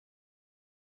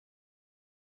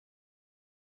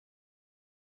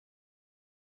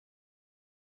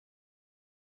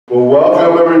Well,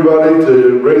 welcome everybody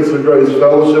to Race of Grace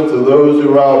Fellowship, to those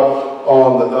who are out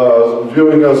on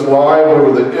viewing us live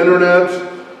over the internet.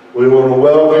 We want to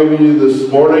welcome you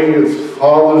this morning. It's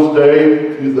Father's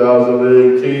Day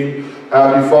 2018.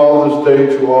 Happy Father's Day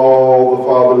to all the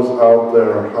fathers out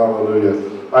there. Hallelujah.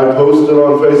 I posted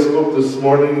on Facebook this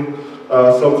morning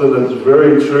something that's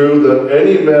very true, that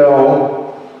any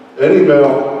male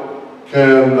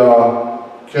can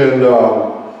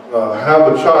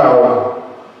have a child,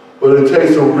 but it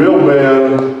takes a real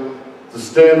man to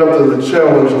stand up to the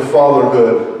challenge of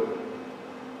fatherhood.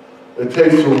 It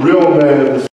takes a real man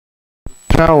to stand up to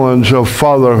the challenge of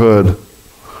fatherhood.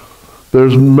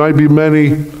 There's might be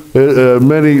many people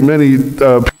out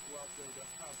there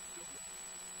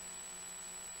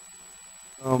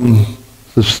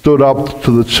that stood up to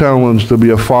the challenge to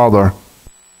be a father.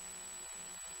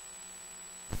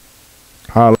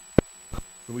 Hallelujah.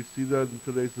 We see that in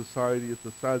today's society. It's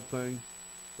a sad thing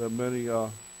that many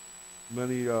women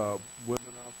out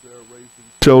there raising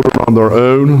children on their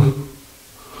own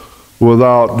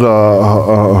without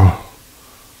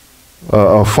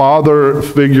a father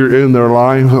figure in their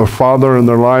life, a father in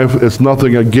their life. It's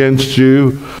nothing against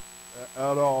you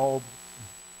at all,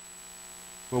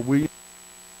 but we need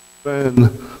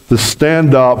to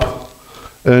stand up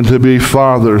and to be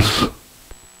fathers,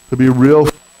 to be real.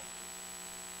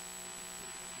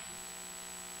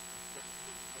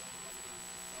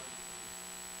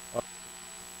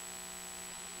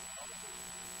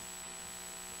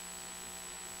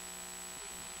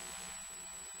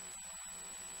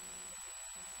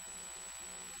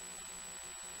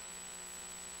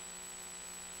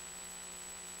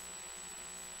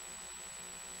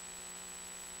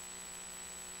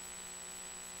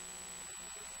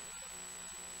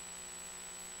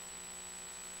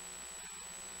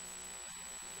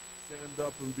 Stand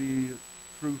up and be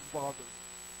true fathers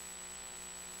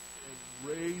and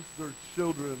raise their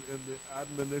children in the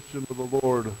admonition of the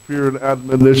Lord, fear and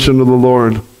admonition of the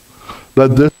Lord.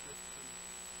 That this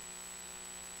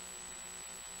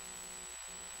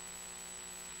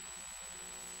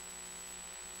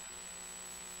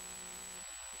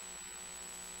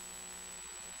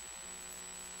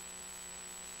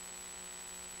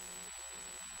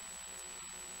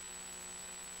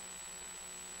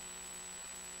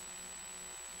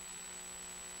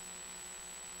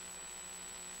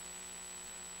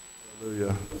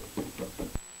Hallelujah.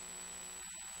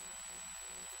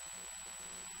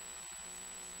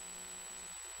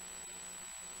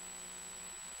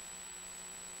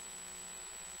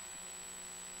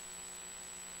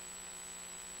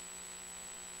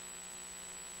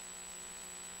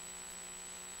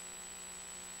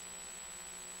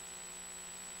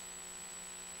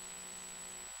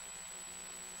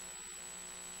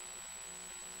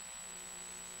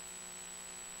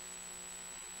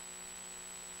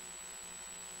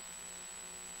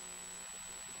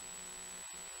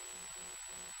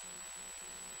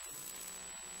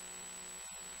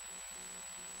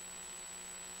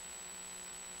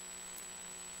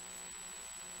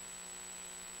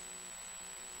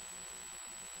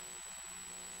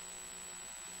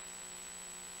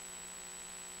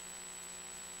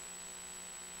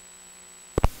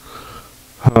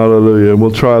 Hallelujah. We'll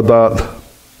try that.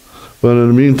 But in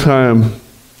the meantime,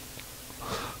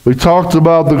 we talked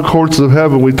about the courts of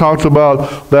heaven. We talked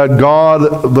about that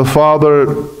God the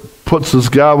Father puts his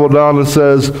gavel down and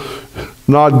says,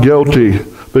 not guilty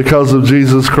because of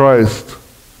Jesus Christ.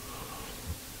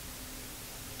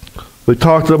 We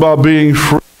talked about being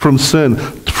free from sin,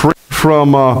 free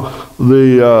from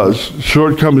the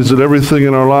shortcomings and everything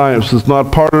in our lives. It's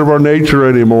not part of our nature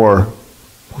anymore.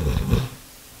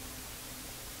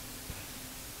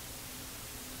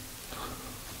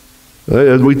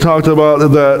 We talked about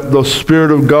that the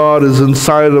Spirit of God is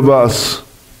inside of us,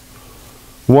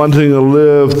 wanting to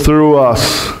live through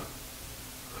us,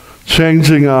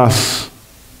 changing us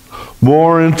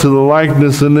more into the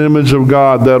likeness and image of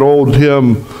God, that old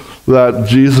hymn that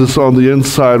Jesus on the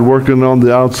inside, working on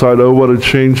the outside. Oh, what a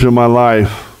change in my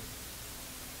life.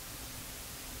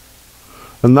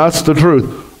 And that's the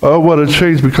truth. Oh, what a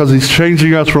change, because he's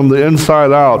changing us from the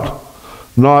inside out.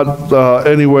 Not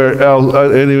anywhere else,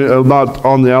 not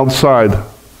on the outside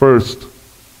first.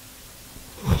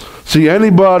 See,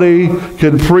 anybody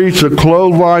can preach a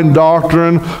clothesline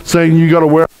doctrine saying you got to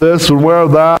wear this and wear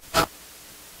that.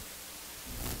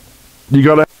 You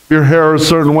got to have your hair a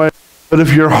certain way. But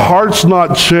if your heart's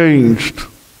not changed, we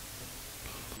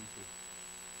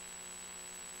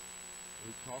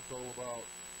talk all about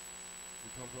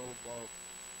the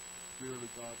Spirit of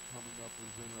God coming up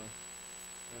within us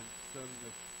and setting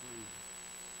us free.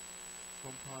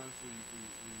 Sometimes we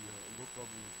look on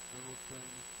the external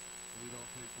things, and we don't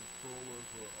take control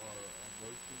over our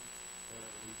emotions, and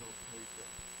we don't take it.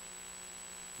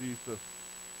 Jesus,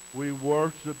 we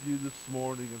worship you this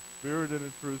morning in spirit and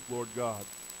in truth, Lord God.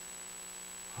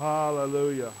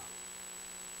 Hallelujah.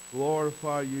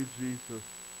 Glorify you, Jesus.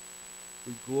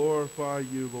 We glorify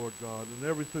you, Lord God, in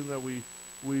everything that we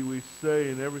say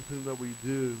and everything that we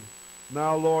do.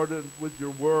 Now, Lord, with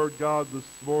your word, God, this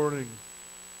morning,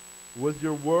 with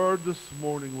your word this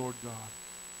morning, Lord God,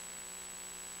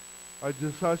 I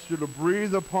just ask you to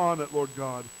breathe upon it, Lord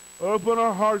God. Open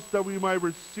our hearts that we might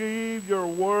receive your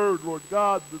word, Lord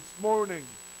God, this morning,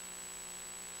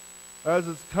 as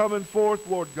it's coming forth,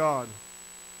 Lord God.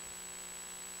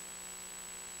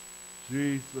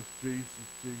 Jesus, Jesus,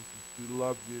 Jesus, we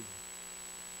love you.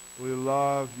 We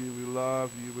love you, we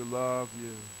love you, we love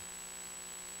you.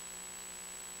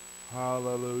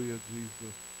 Hallelujah,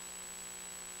 Jesus.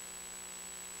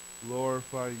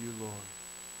 Glorify you, Lord.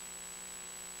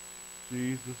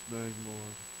 Jesus' name,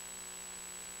 Lord.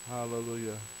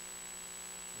 Hallelujah.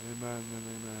 Amen and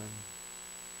amen.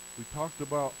 We talked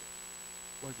about,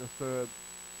 like I said,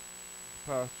 the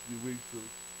past few weeks,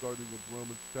 starting with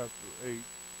Romans chapter 8.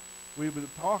 We've been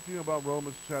talking about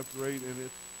Romans chapter 8, and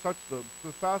it's such a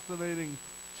fascinating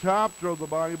chapter of the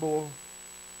Bible.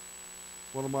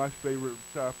 One of my favorite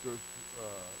chapters.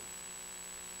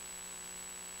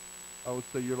 I would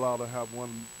say you're allowed to have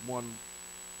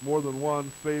more than one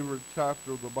favorite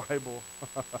chapter of the Bible.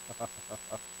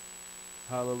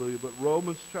 Hallelujah. But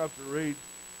Romans chapter 8,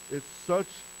 it's such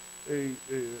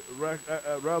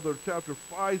rather chapter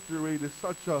 5 through 8 is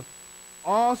such a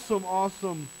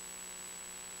awesome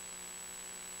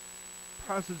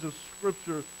passage of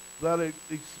Scripture that it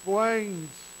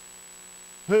explains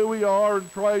who we are in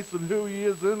Christ and who he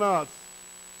is in us.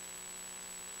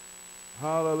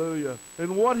 Hallelujah.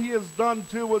 And what he has done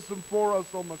to us and for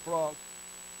us on the cross.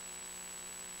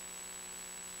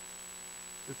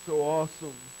 It's so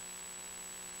awesome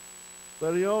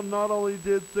that he not only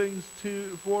did things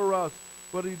for us,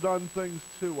 but he done things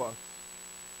to us.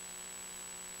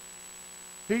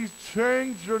 He's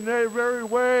changed your very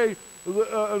way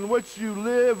in which you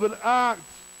live and act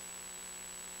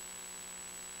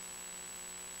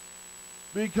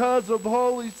because of the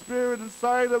Holy Spirit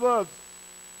inside of us.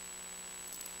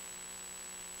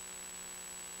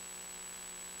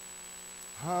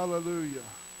 Hallelujah.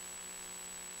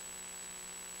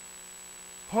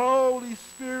 Holy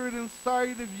Spirit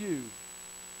inside of you,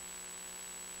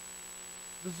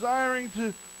 desiring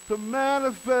to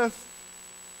manifest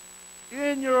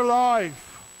in your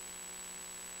life,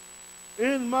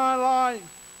 in my life,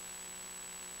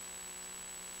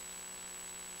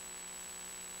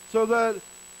 so that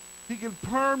he can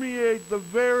permeate the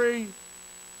very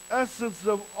essence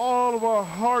of all of our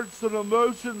hearts and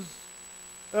emotions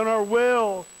and our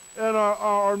will and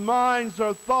our minds,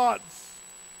 our thoughts,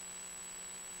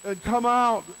 and come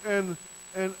out and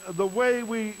the way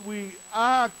we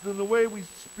act and the way we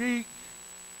speak.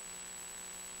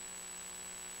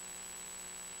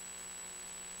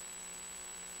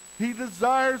 He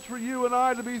desires for you and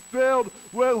I to be filled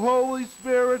with Holy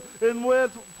Spirit and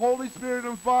with Holy Spirit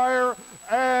and fire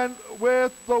and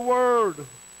with the Word.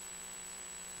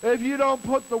 If you don't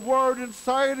put the Word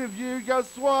inside of you,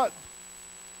 guess what?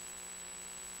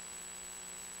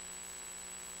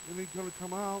 It ain't going to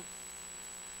come out.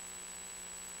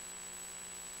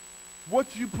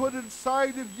 What you put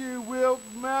inside of you will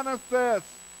manifest.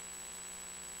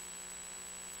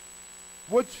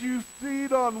 What you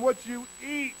feed on, what you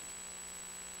eat.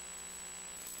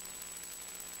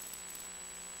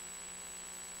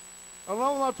 And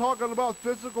I'm not talking about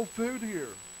physical food here.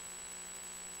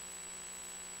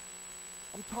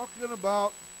 I'm talking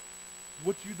about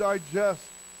what you digest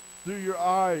through your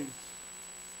eyes,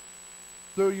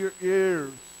 through your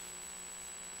ears,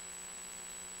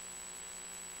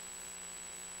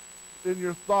 in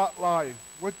your thought life,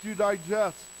 what you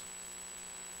digest.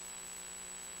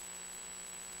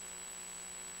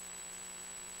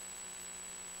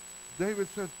 David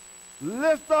said,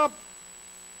 lift up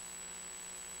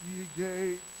ye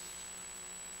gates.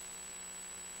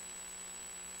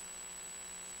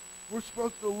 We're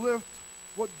supposed to lift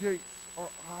what gates? Our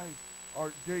eyes,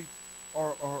 our gates,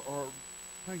 our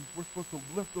things. We're supposed to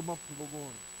lift them up to the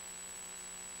Lord.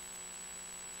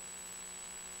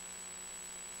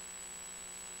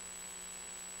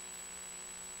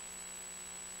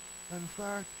 In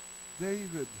fact,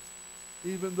 David,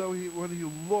 even though when he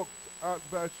looked at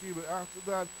Bathsheba, after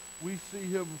that, we see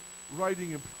him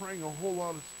writing and praying a whole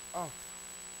lot of stuff.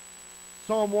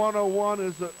 Psalm 101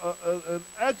 is an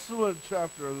excellent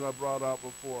chapter that I brought out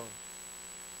before.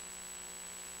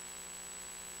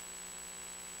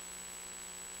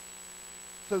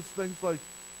 says things like,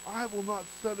 I will not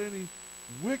set any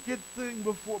wicked thing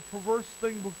perverse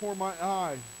thing before my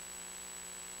eye.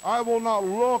 I will not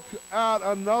look at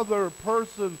another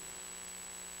person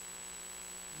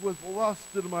with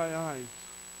lust in my eyes.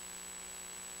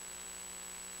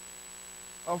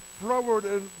 A froward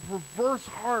and perverse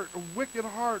heart, a wicked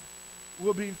heart,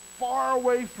 will be far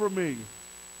away from me.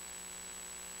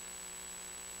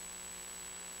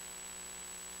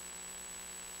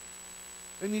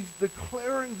 And he's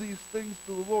declaring these things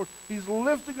to the Lord. He's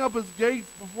lifting up his gates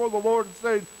before the Lord and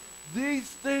saying, these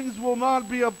things will not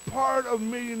be a part of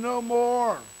me no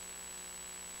more.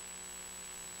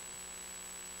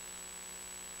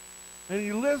 And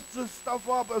he lifts this stuff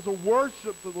up as a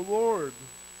worship to the Lord.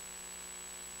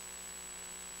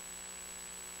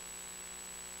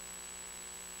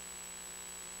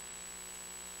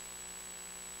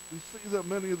 We see that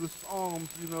many of the Psalms,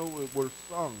 were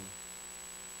sung.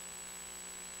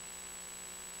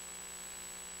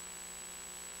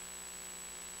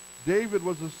 David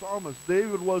was a psalmist.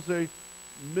 David was a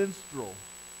minstrel.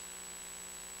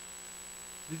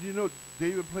 Did you know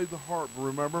David played the harp,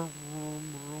 remember?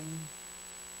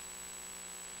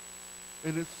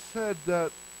 And it's said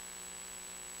that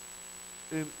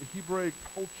in Hebraic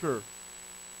culture,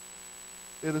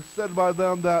 it is said by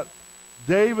them that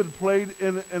David played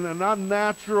in an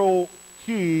unnatural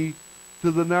key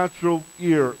to the natural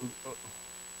ear.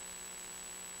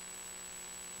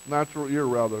 Natural ear,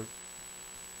 rather.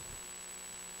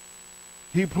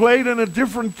 He played in a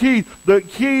different key, the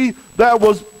key that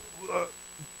was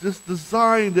just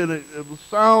designed in the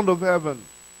sound of heaven.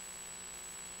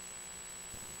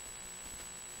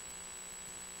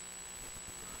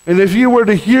 And if you were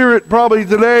to hear it probably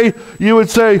today, you would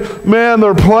say, man,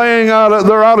 they're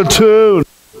out of tune.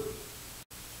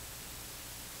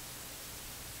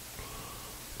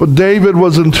 But David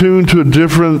was in tune to a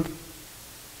different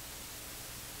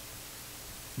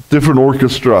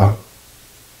orchestra.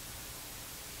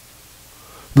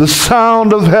 The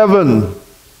sound of heaven.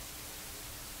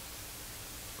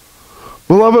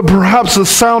 Beloved, perhaps the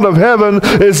sound of heaven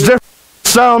is different from the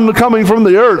sound coming from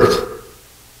the earth.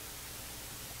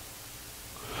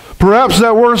 Perhaps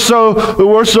that we're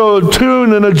so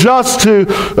attuned and adjust to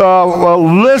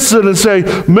listen and say,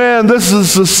 man, this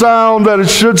is the sound that it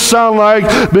should sound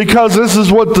like, because this is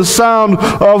what the sound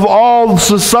of all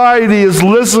society is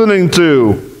listening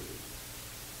to.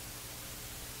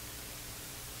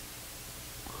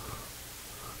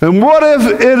 And what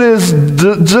if it is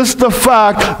just the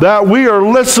fact that we are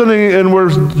listening and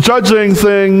we're judging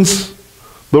things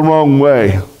the wrong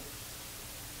way?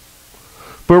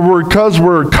 But because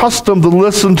we're accustomed to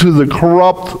listen to the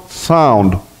corrupt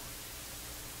sound.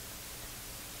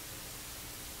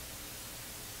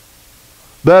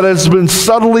 That has been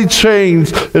subtly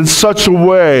changed in such a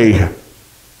way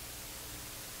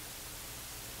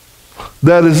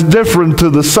that is different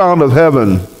to the sound of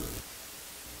heaven.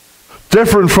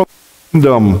 Different from the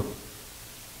kingdom.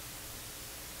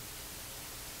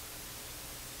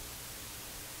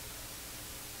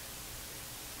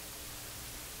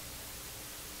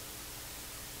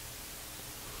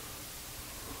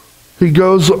 He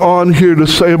goes on here to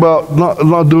say about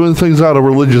not doing things out of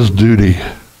religious duty.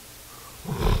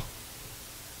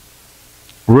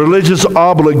 Religious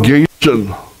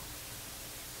obligation.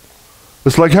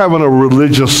 It's like having a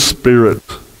religious spirit.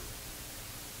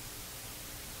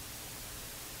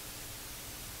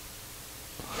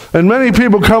 And many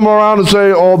people come around and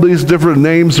say all these different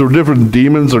names or different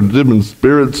demons or different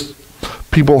spirits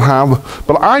people have.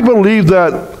 But I believe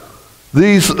that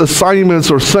these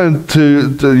assignments are sent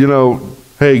to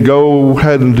hey, go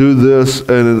ahead and do this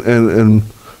and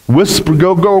whisper,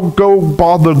 go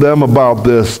bother them about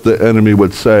this, the enemy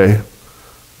would say.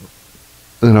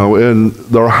 In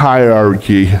their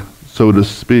hierarchy, so to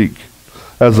speak,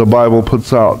 as the Bible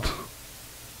puts out.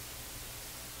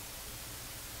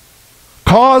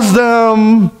 Cause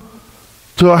them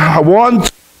to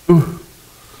want to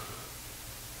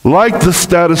like the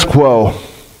status quo.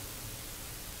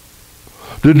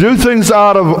 To do things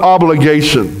out of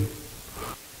obligation.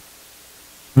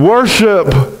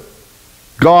 Worship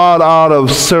God out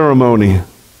of ceremony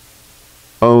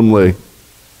only.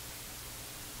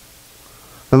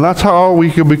 And that's how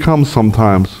we can become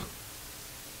sometimes.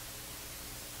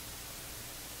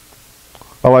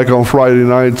 I like on Friday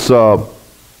nights,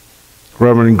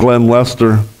 Reverend Glenn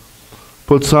Lester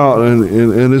puts out,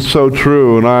 and it's so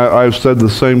true, and I've said the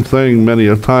same thing many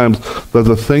a times, that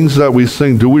the things that we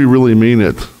sing, do we really mean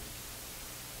it?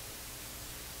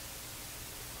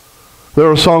 There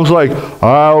are songs like,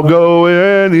 I'll go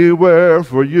anywhere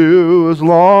for you as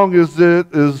long as it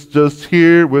is just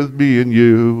here with me and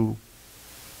you.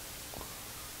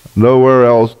 Nowhere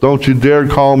else. Don't you dare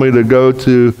call me to go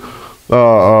to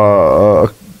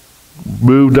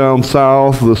move down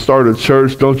south to start a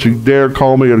church. Don't you dare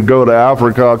call me to go to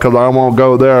Africa, because I won't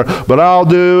go there. But I'll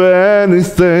do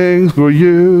anything for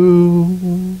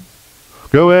you.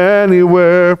 Go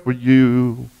anywhere for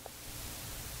you.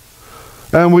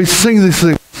 And we sing these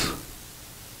things.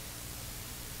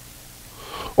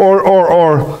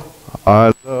 Or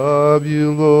I love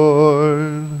you,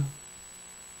 Lord.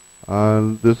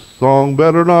 And this song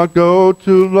better not go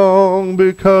too long,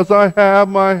 because I have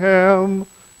my ham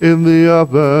in the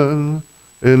oven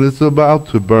and it's about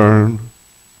to burn.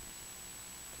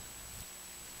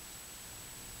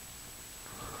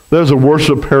 There's a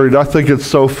worship parody. I think it's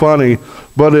so funny,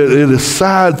 but it is a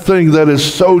sad thing that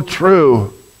is so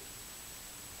true.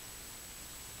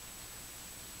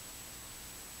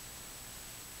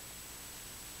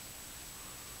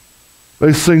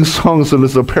 They sing songs and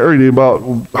it's a parody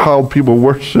about how people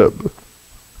worship.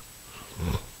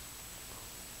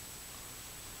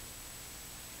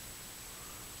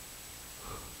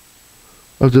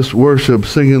 Of just worship,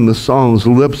 singing the songs,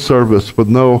 lip service, but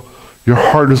no, your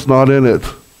heart is not in it.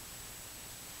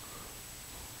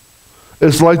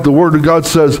 It's like the Word of God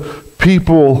says,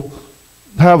 people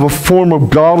have a form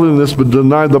of godliness but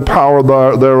deny the power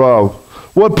thereof.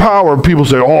 What power? People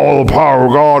say, oh, the power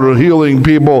of God and healing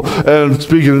people and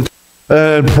speaking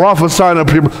and prophesying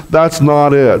to people. That's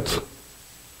not it.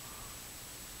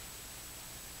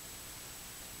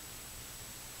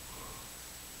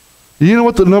 You know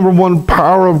what the number one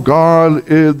power of God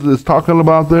is talking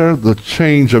about there? The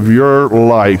change of your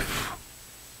life.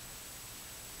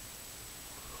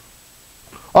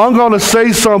 I'm going to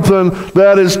say something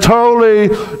that is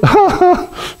totally...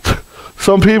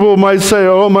 Some people might say,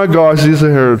 oh my gosh, he's a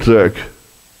heretic.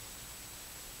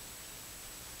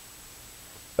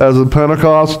 As a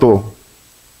Pentecostal.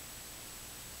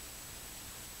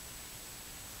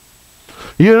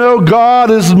 You know, God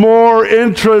is more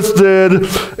interested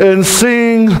in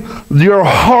seeing your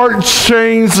heart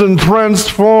changed and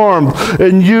transformed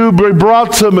and you be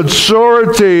brought to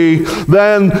maturity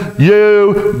than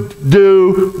you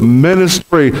do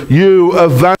ministry. You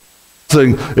evangelizing,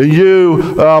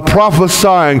 you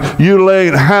prophesying, you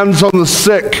laying hands on the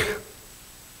sick.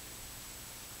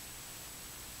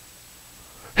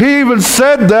 He even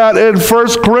said that in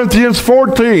 1 Corinthians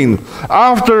 14.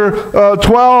 After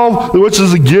 12, which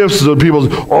is the gifts of people.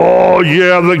 Oh,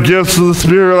 yeah, the gifts of the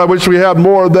Spirit. I wish we had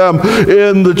more of them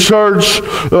in the church.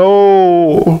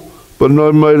 Oh, but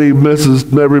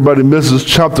everybody misses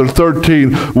chapter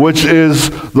 13, which is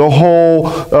the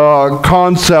whole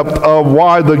concept of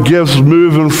why the gifts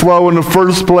move and flow in the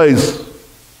first place.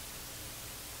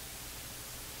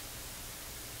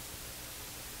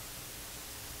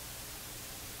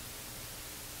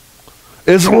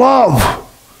 Is love.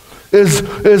 Is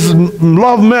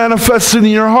love manifesting in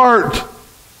your heart.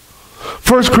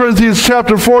 1 Corinthians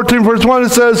chapter 14, verse 1, it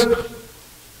says,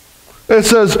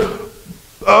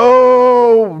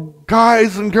 oh,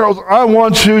 guys and girls, I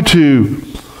want you to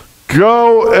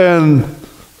go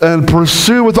and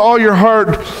pursue with all your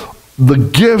heart the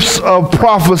gifts of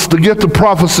prophecy, the gift of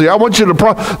prophecy. I want you to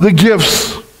the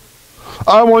gifts.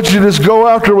 I want you to just go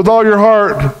after it with all your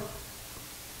heart.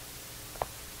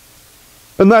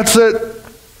 And that's it.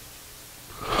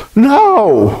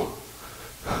 No.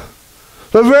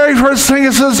 The very first thing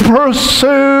it says,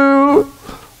 pursue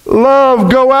love.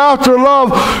 Go after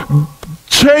love.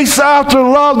 Chase after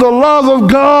love, the love of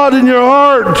God in your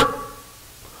heart.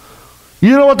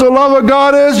 You know what the love of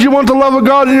God is? You want the love of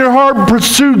God in your heart?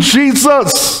 Pursue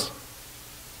Jesus.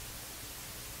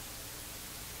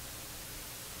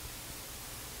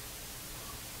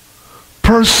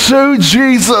 Pursue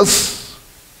Jesus.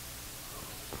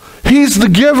 He's the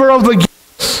giver of the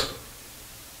gifts.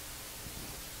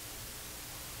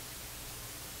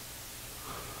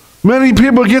 Many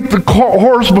people get the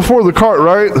horse before the cart,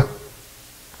 right? Is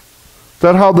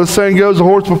that how the saying goes? The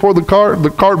horse before the cart? The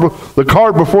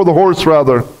cart before the horse,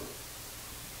 rather.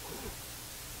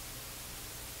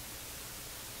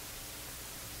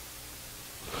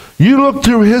 You look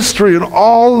through history and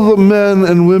all the men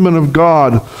and women of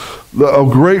God,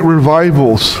 of great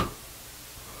revivals,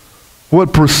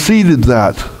 what preceded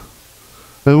that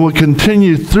and what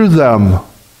continued through them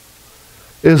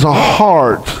is a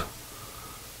heart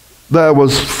that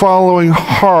was following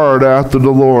hard after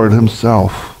the Lord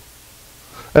himself.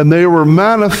 And they were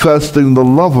manifesting the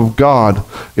love of God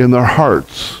in their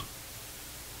hearts.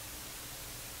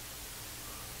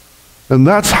 And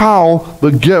that's how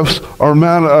the gifts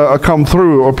are come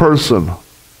through a person.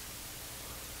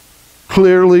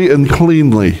 Clearly and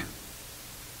cleanly.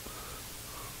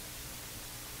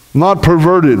 not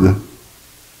perverted.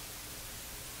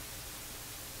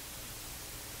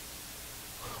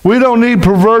 We don't need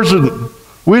perversion.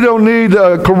 We don't need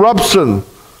corruption.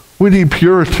 We need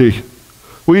purity.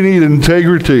 We need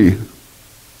integrity.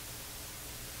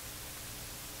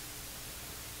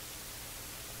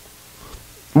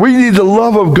 We need the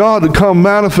love of God to come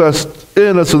manifest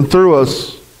in us and through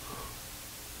us.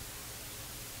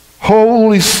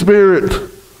 Holy Spirit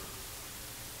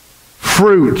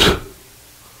fruit,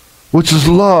 which is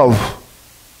love,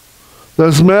 that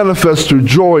is manifest through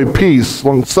joy, peace,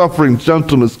 long-suffering,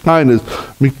 gentleness, kindness,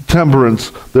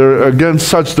 temperance. Against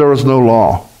such there is no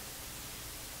law.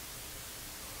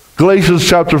 Galatians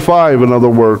chapter 5, in other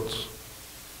words.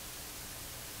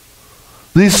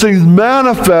 These things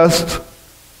manifest,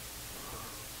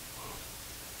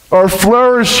 are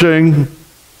flourishing,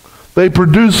 they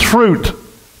produce fruit.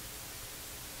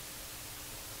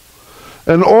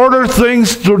 In order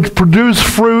things to produce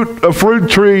fruit, a fruit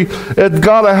tree, it's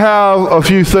got to have a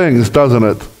few things, doesn't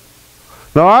it?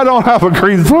 Now, I don't have a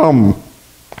green thumb,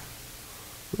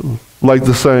 like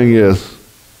the saying is.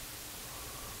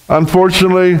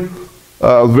 Unfortunately,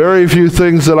 very few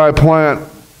things that I plant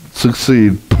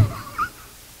succeed.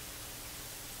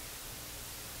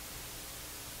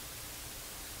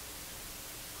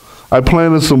 I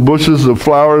planted some bushes of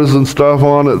flowers and stuff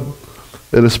on it,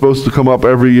 and it's supposed to come up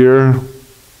every year,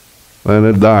 and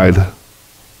it died. I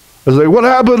say, what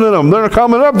happened to them? They're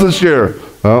coming up this year.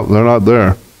 Oh, they're not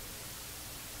there.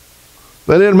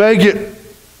 They didn't make it.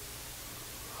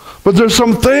 But there's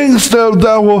some things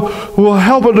that will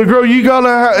help it to grow.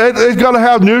 It's got to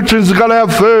have nutrients. It's got to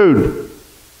have food.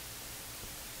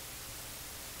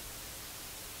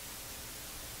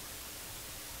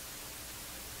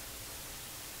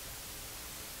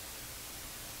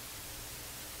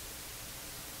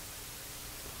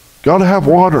 Got to have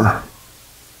water.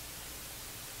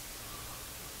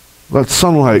 That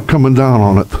sunlight coming down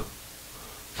on it.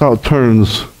 That's how it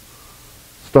turns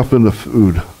stuff into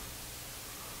food.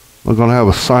 We're going to have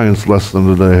a science lesson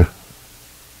today.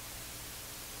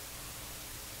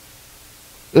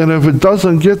 And if it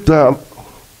doesn't get that,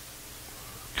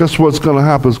 guess what's going to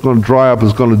happen? It's going to dry up.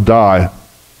 It's going to die.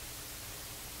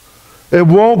 It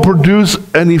won't produce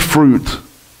any fruit.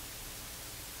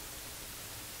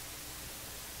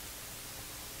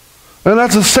 And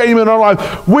that's the same in our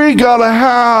life. We got to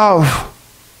have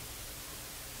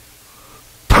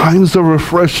times of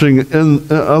refreshing in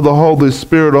the Holy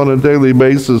Spirit on a daily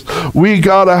basis. We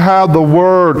got to have the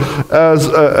Word as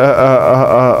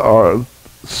our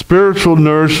spiritual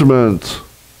nourishment.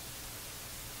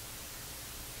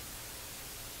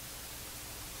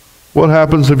 What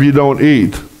happens if you don't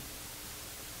eat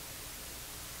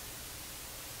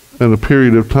in a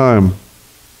period of time?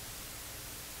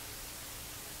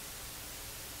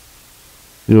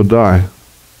 You'll die.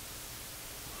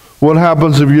 What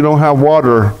happens if you don't have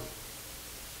water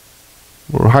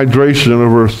or hydration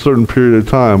over a certain period of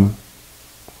time?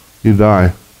 You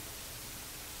die.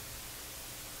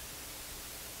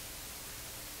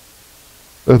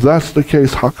 If that's the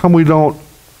case, how come we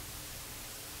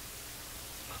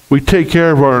take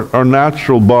care of our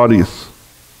natural bodies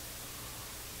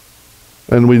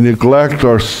and we neglect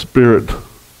our spirit,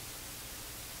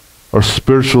 our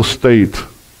spiritual state?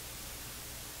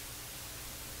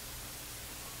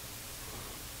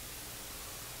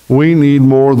 We need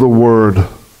more of the Word.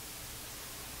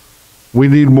 We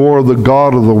need more of the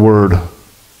God of the Word.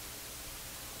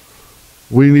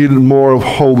 We need more of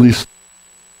Holy Spirit.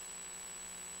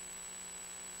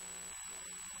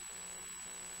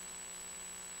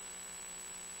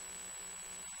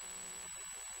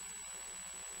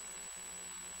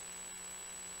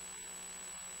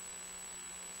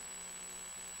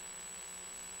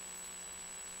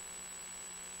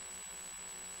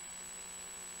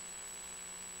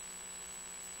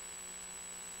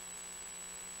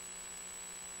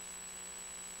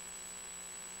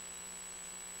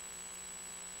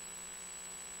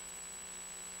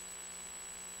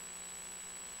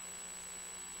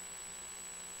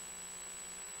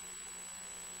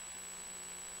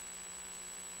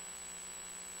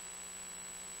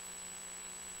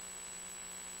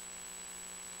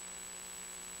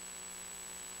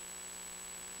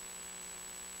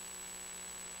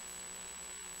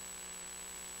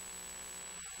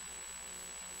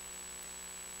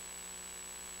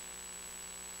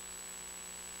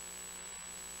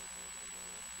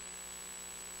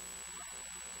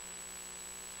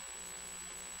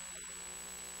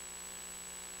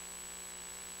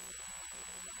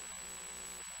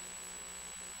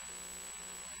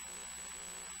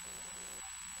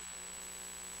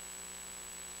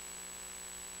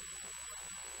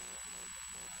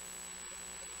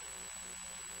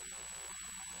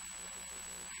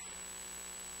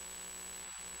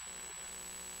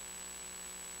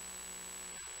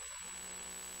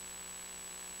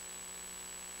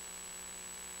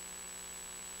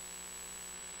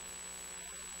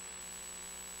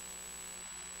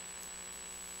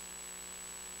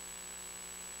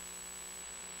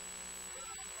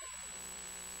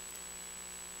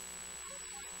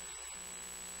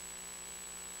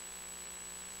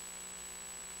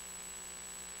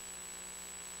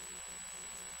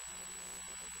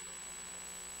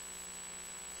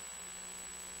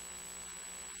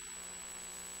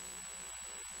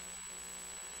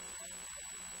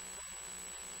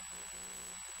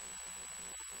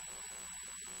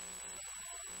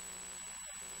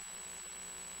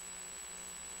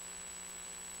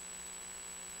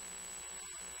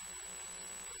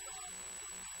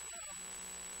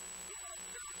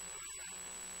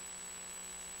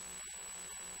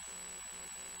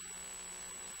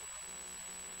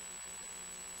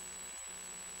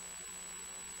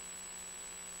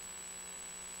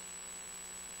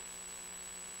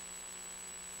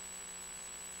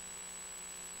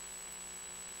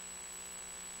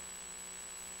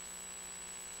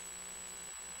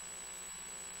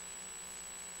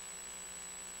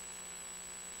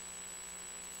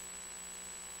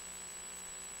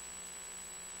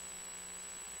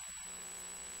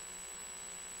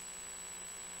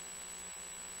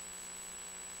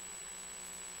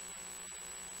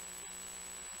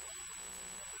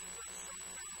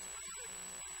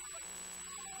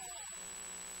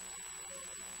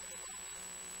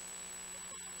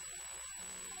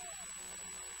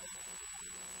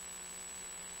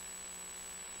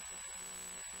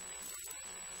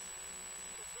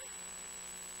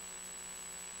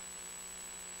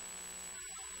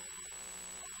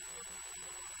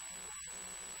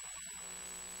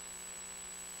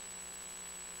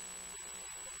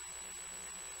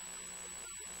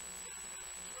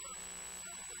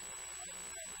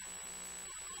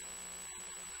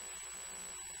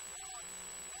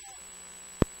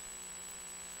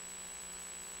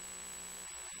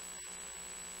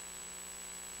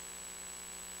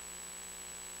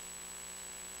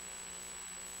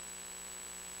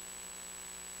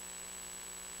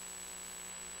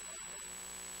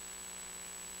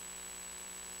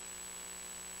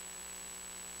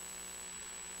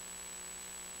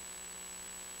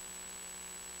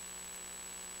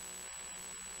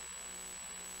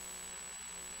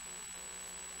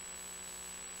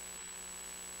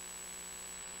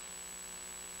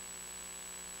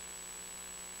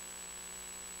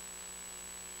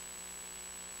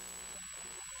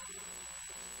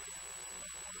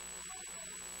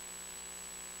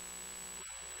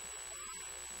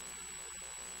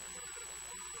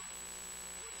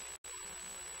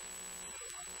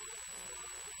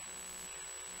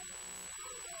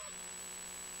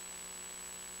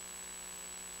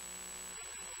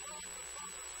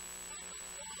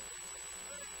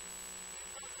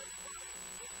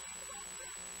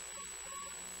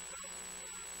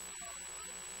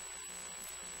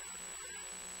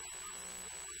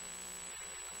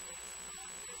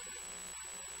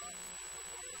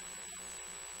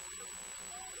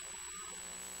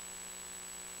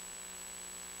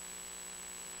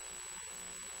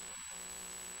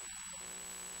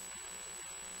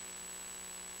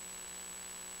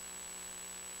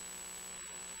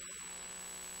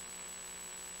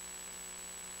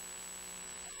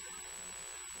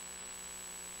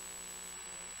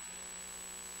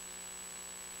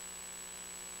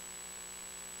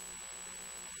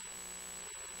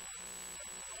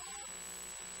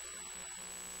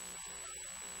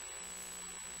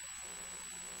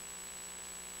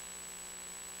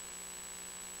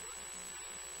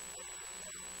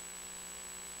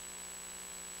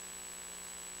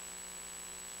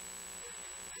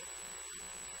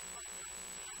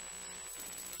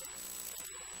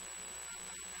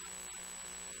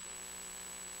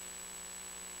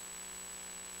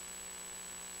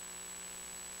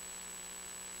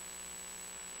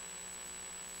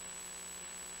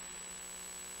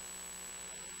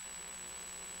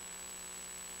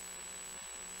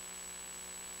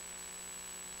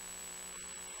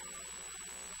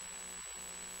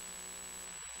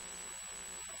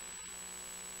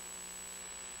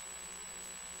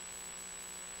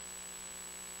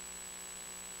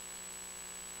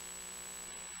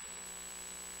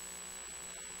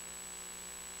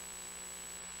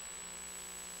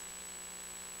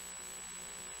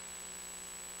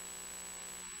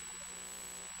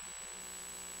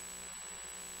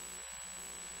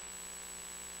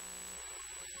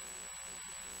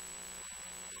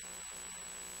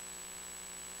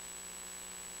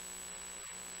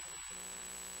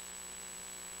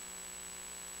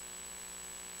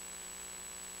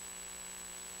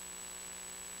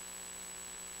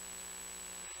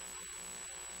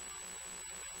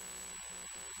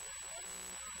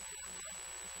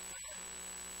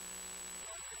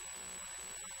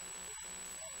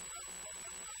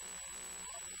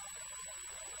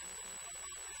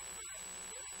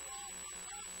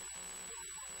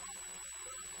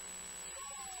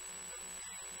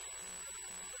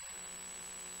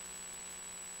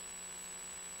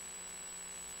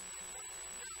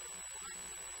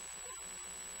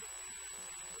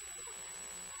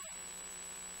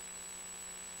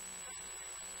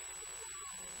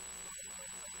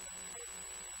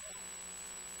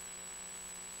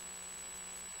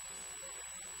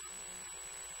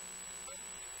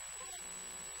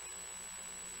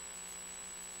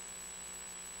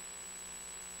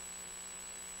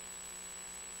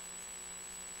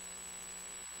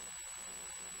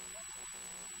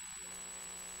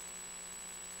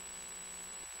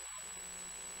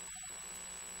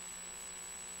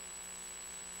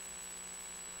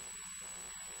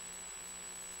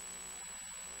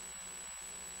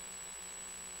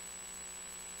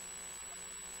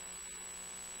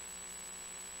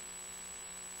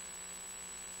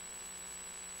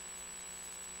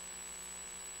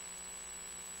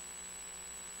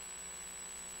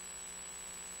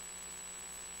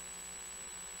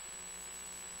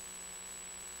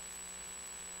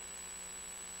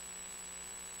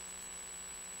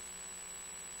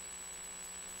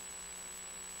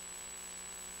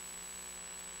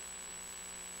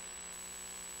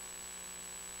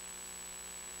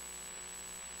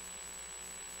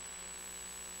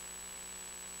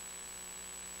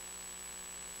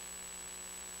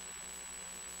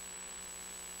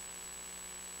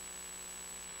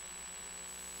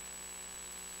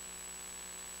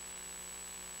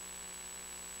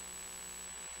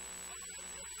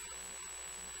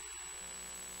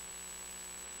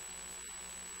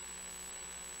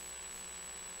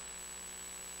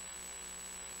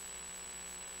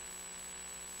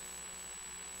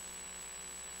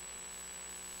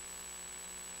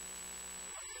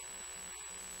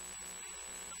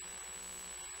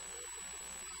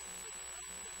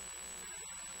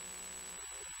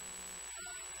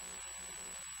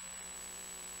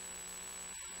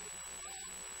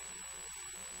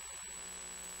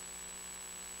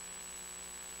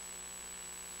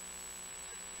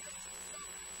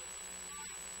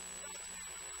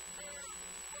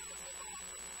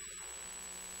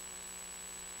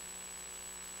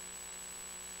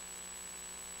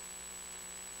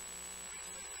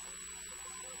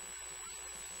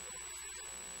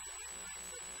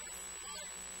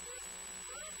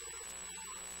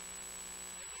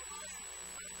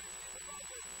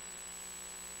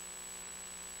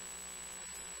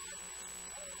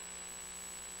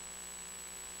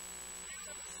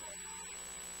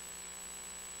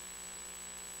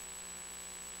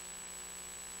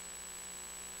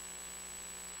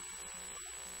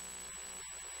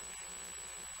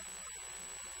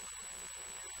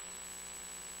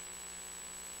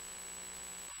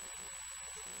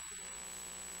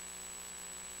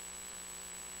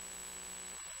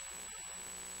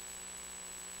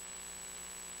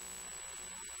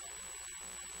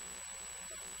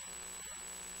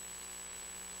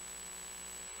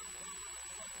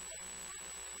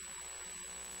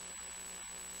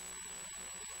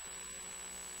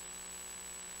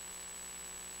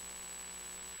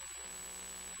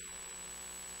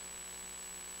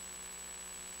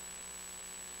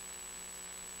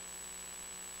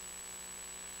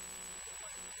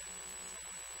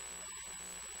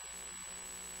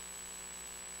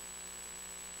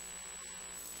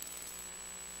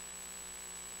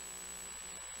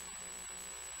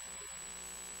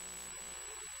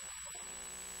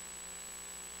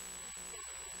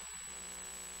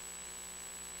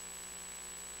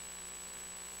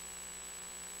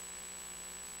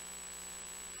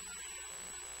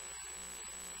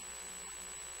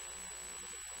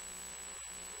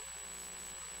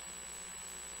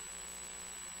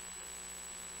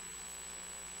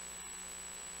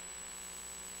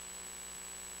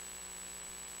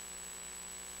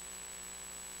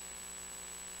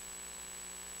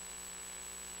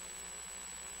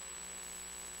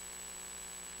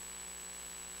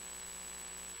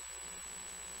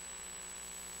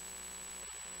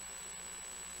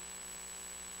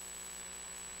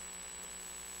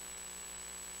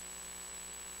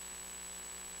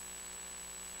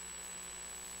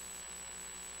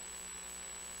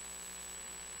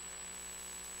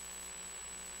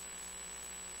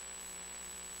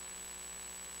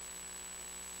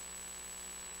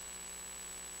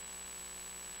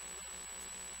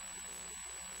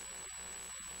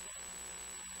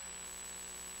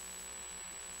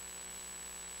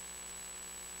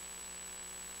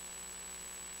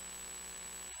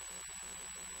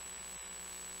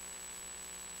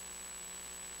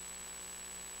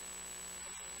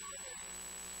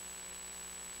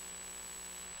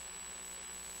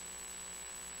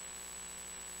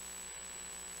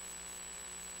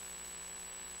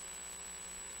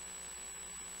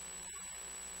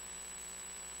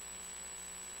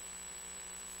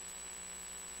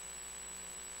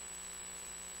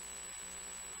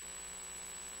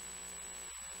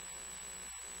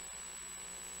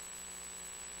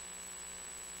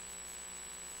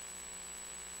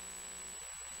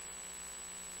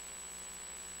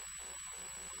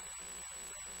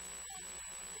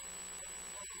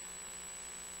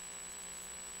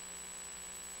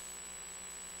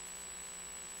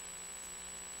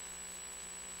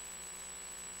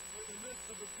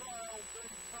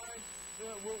 same time,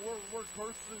 we're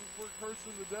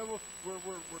cursing the devil. We're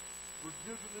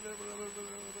rebuking and everything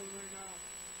else.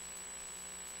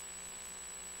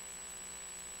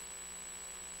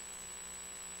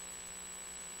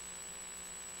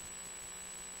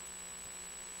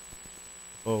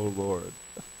 Oh, Lord.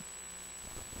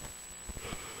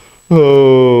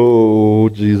 Oh,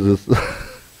 Jesus.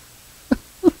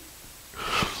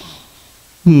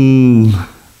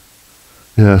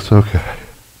 Yes, okay.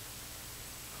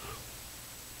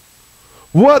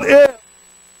 What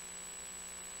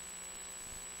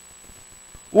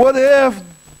if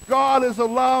God is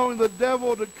allowing the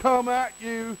devil to come at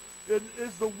you and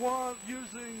is the one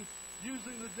using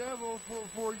the devil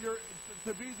for your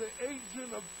to be the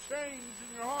agent of change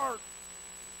in your heart?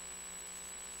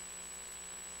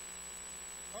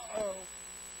 Uh-oh.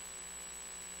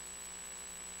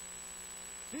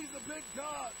 He's a big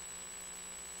God.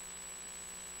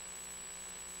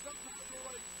 Sometimes we're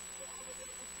like, oh, the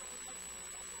devil's coming after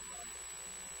me.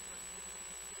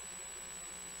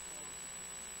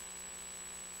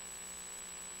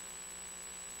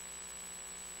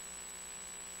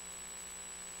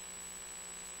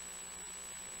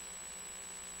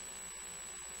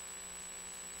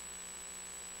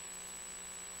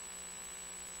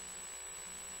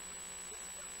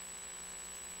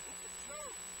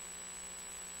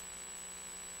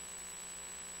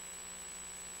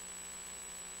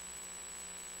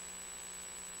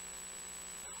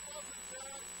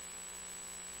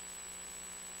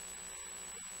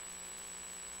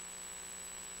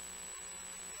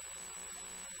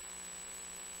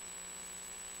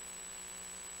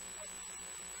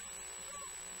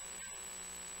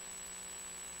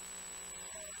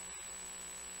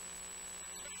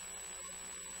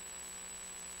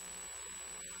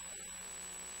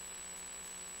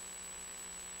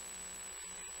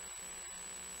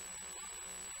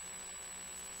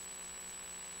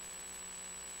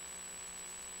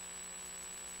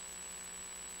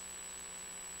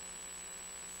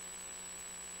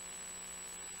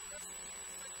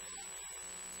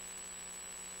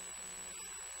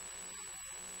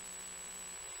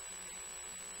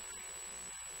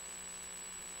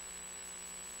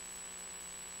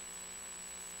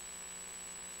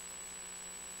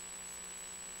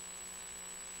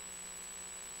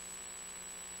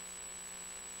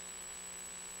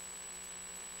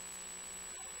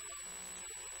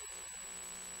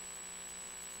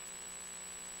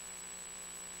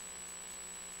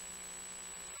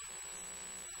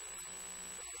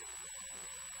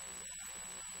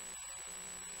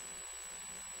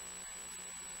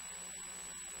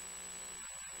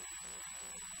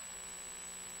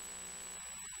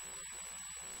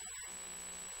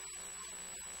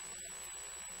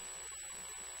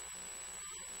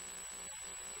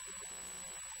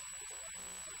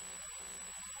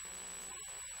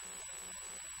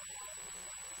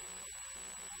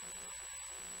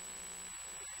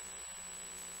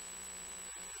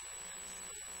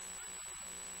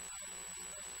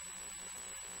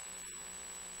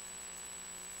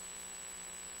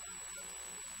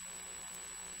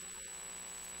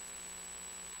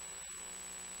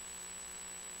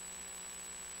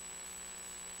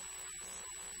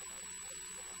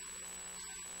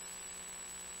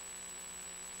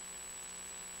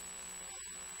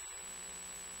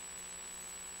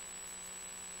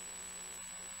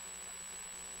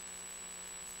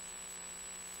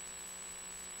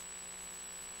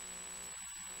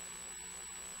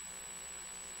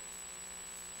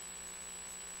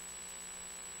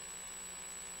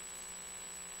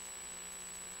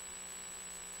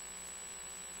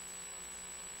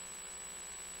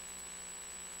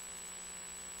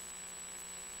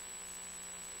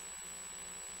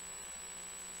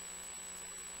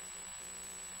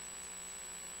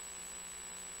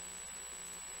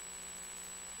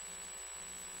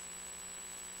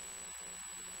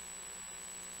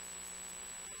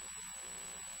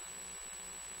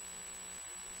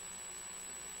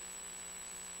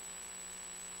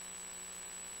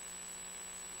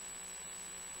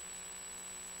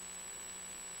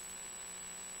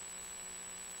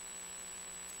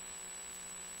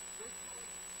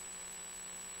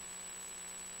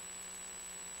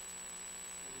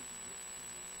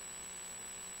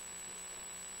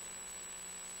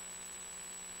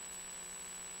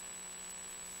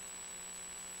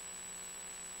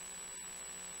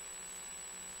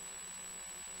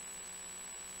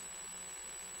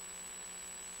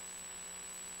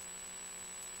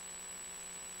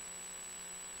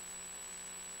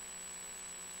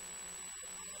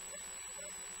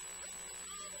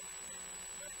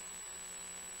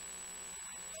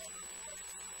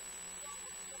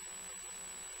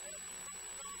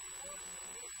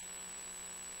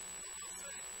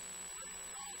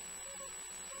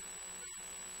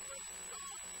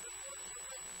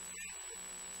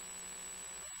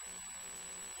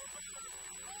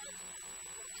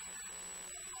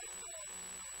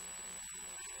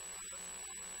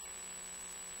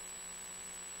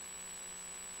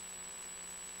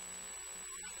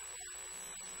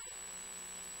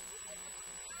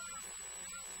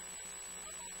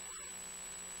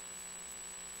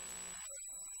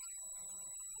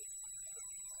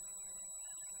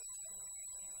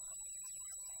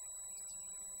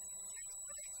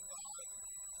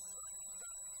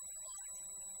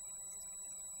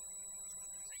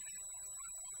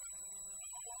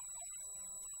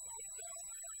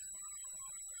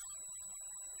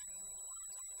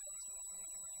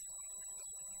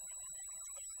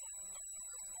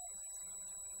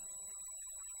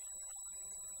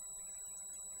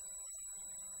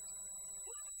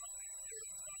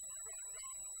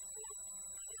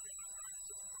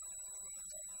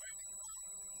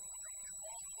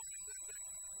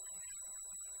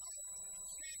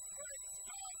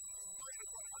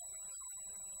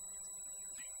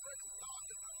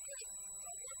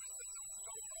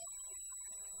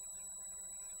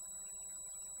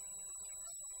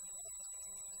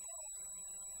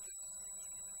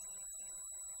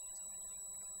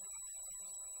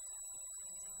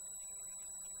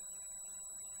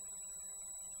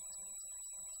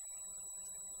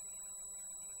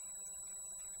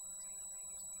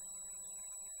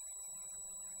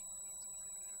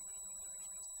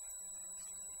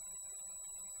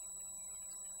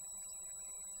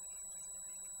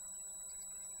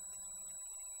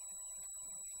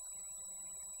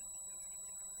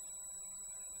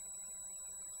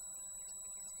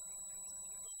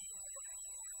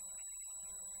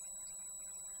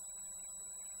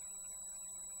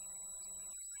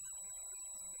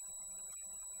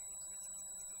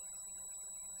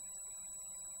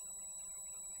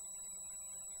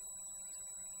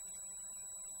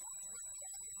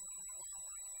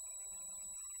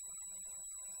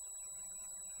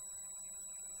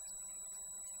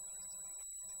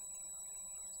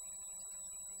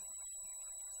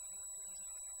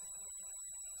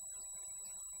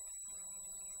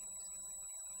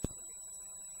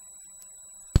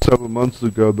 7 months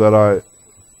ago that I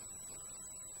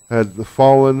had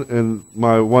fallen and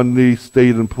my one knee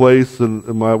stayed in place and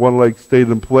my one leg stayed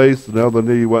in place and the other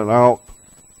knee went out,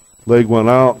 leg went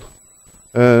out.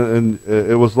 And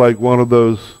it was like one of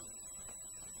those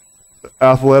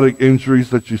athletic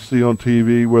injuries that you see on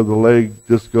TV where the leg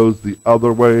just goes the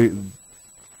other way.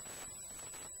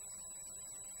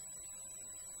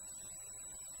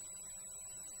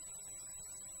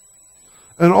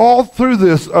 And all through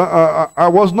this,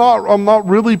 I'm not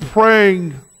really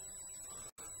praying,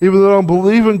 even though I'm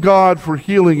believing God for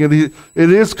healing, and it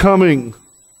is coming.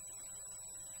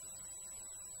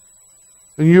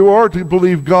 And you are to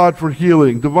believe God for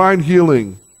healing, divine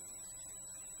healing.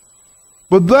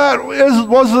 But that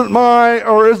wasn't my,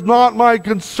 or is not my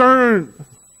concern.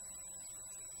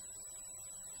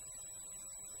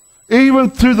 Even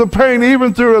through the pain,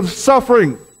 even through the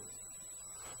suffering,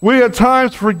 we at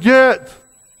times forget.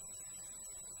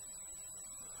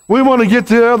 We want to get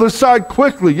to the other side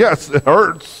quickly. Yes, it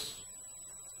hurts.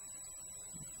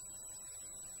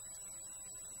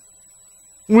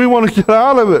 We want to get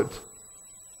out of it.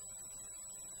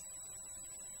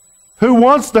 Who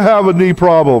wants to have a knee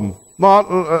problem?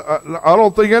 I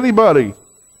don't think anybody.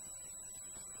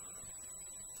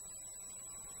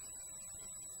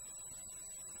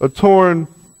 A torn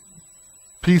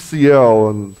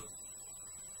PCL and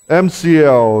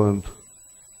MCL and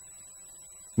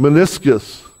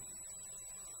meniscus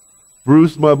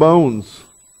bruised my bones.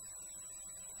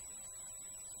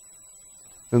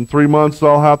 In 3 months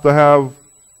I'll have to have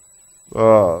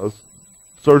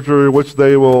surgery, which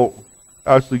they will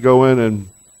actually go in and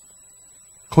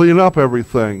clean up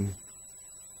everything.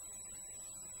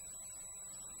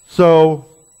 So,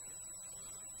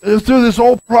 through this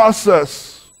whole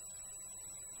process,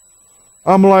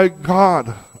 I'm like,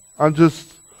 God, I'm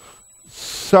just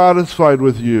satisfied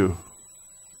with you.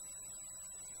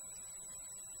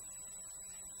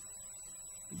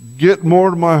 Get more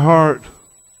to my heart.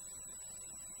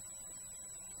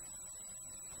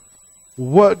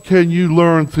 What can you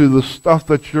learn through the stuff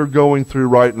that you're going through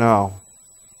right now?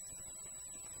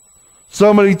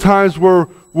 So many times we're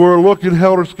looking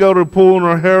helter-skelter, pulling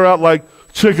our hair out like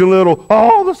Chicken Little.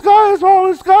 Oh, the sky is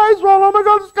falling, the sky is falling, oh my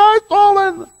God, the sky is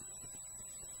falling.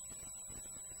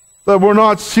 That we're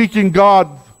not seeking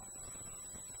God.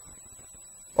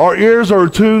 Our ears are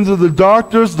attuned to the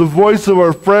doctors, the voice of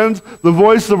our friends, the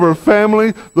voice of our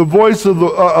family, the voice of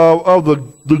the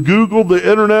Google, the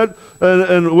internet,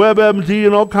 and WebMD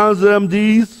and all kinds of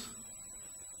MDs.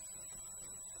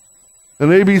 And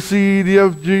ABC,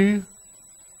 DFG.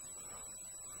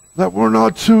 That we're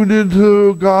not tuned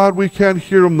into God, we can't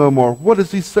hear Him no more. What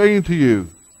is He saying to you?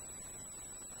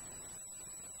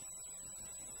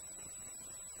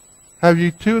 Have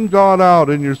you tuned God out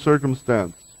in your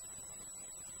circumstance?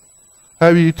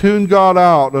 Have you tuned God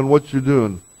out on what you're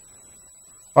doing?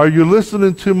 Are you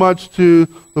listening too much to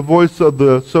the voice of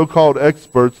the so-called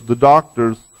experts, the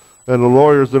doctors and the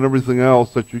lawyers and everything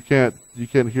else, that you can't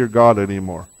hear God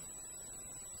anymore?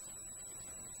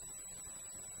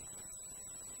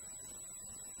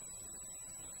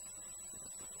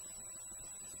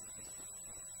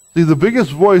 See, the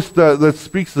biggest voice that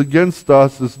speaks against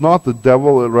us is not the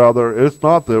devil, it's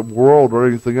not the world or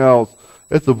anything else.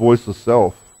 It's the voice of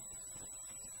self.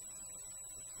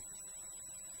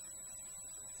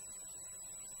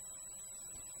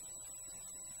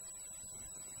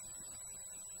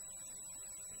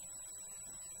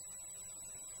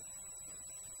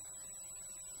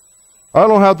 I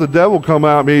don't have the devil come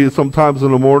at me sometimes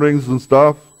in the mornings and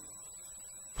stuff.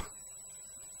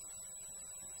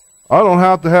 I don't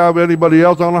have to have anybody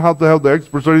else. I don't have to have the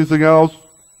experts or anything else.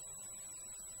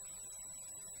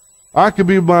 I can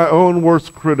be my own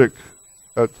worst critic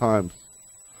at times.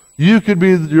 You can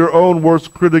be your own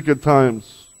worst critic at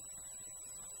times.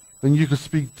 And you can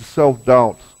speak to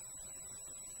self-doubt.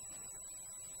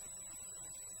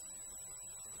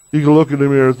 You can look in the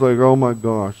mirror, it's like, oh my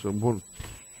gosh, I'm going to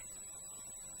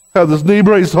have this knee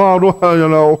brace on,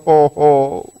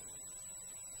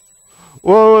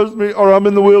 Woe is me, or I'm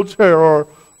in the wheelchair, or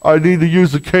I need to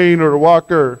use a cane or a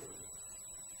walker.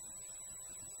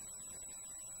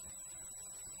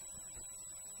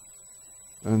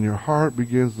 And your heart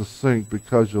begins to sink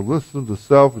because you listen to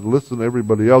self and listen to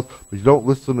everybody else, but you don't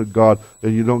listen to God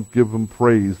and you don't give Him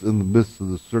praise in the midst of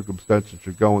the circumstances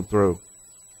you're going through.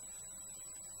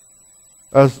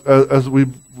 As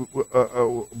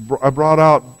I brought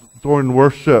out during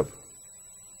worship,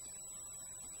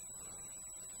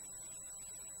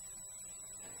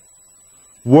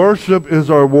 worship is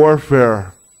our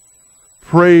warfare.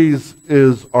 Praise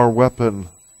is our weapon.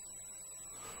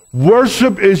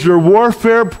 Worship is your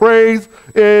warfare. Praise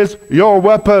is your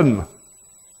weapon.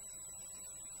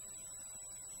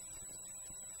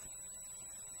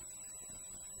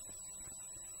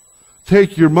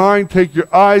 Take your mind, take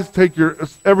your eyes, take your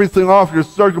everything off your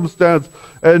circumstance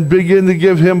and begin to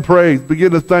give him praise.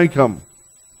 Begin to thank him.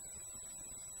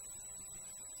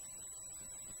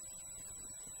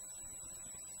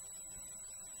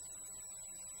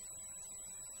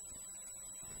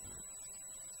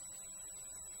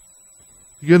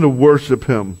 Begin to worship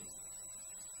him.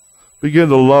 Begin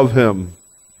to love him.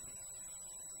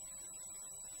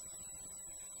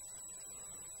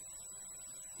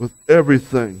 With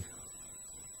everything.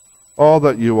 All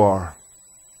that you are.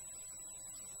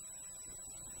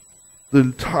 The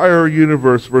entire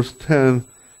universe, verse 10,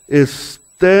 is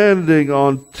standing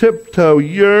on tiptoe,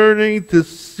 yearning to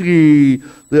see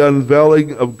the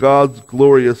unveiling of God's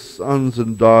glorious sons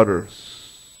and daughters.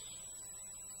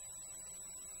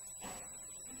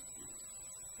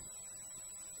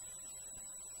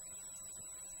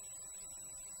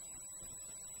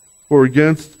 For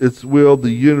against its will,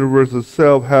 the universe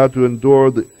itself had to endure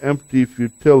the empty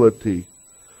futility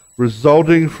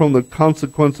resulting from the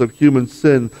consequence of human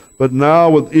sin. But now,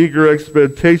 with eager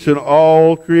expectation,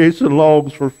 all creation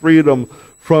longs for freedom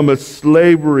from its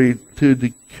slavery to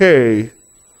decay,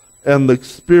 and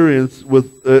experience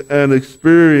with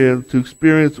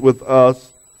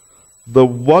us the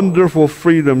wonderful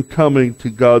freedom coming to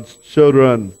God's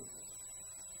children.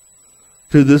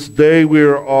 To this day, we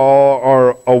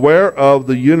are aware of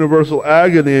the universal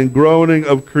agony and groaning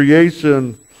of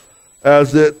creation,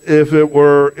 as if it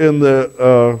were in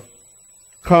the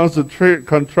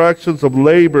contractions of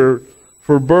labor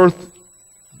for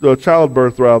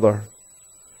childbirth rather.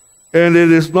 And it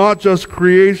is not just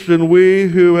creation. We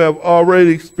who have already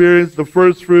experienced the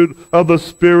first fruit of the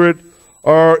Spirit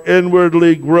are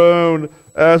inwardly groan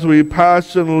as we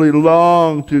passionately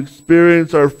long to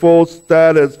experience our full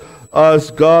status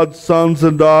as God's sons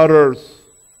and daughters,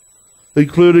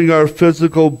 including our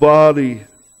physical body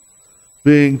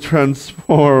being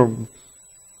transformed.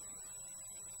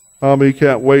 How many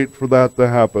can't wait for that to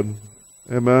happen?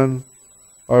 Amen.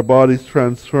 Our bodies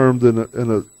transformed in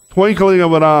a twinkling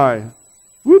of an eye.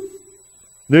 Whoop.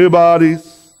 New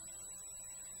bodies.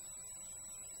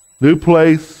 New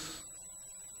place.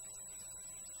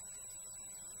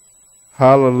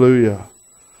 Hallelujah.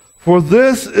 For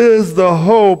this is the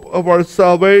hope of our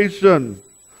salvation.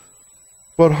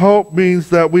 But hope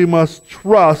means that we must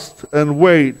trust and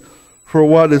wait for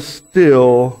what is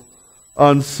still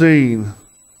unseen.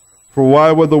 For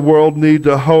why would the world need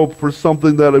to hope for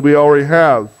something that we already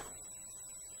have?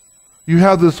 You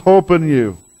have this hope in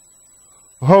you.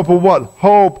 Hope of what?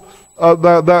 Hope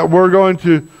that we're going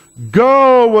to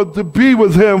go to be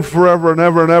with him forever and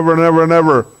ever and ever and ever and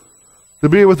ever. To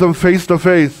be with him face to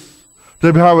face.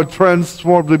 To have it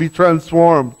transformed, to be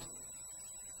transformed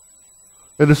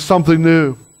into something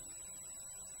new.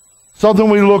 Something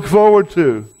we look forward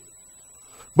to.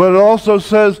 But it also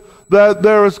says that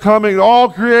there is coming, all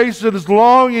creation is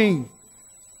longing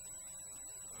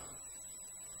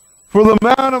for the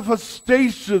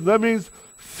manifestation. That means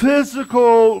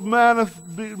physical,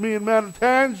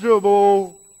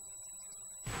 tangible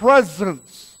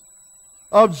presence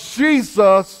of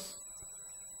Jesus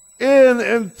in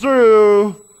and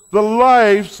through the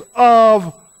lives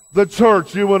of the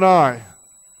church, you and I.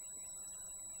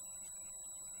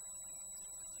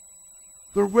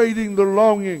 They're waiting, they're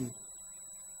longing.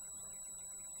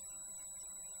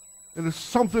 And it's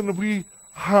something that we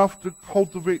have to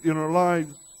cultivate in our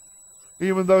lives.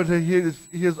 Even though he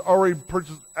has already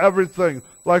purchased everything.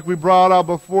 Like we brought out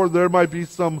before, there might be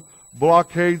some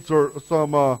blockades or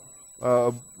some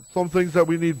things that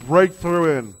we need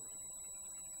breakthrough in.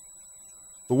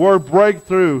 The word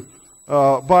breakthrough,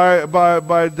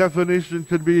 by definition,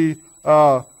 could be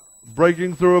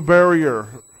breaking through a barrier.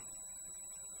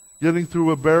 Getting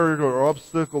through a barrier or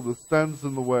obstacle that stands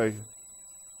in the way.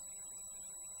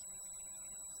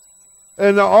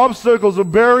 And the obstacles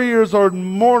and barriers are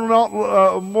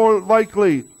more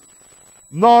likely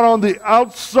not on the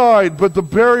outside, but the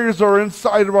barriers are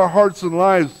inside of our hearts and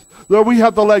lives that we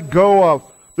have to let go of.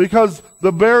 Because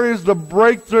the barriers to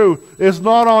breakthrough is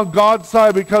not on God's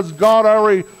side, because God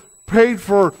already paid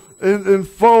for in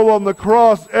full on the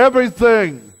cross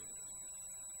everything.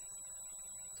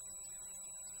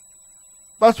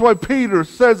 That's why Peter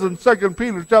says in 2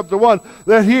 Peter chapter 1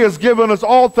 that he has given us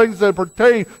all things that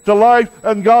pertain to life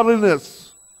and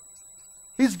godliness.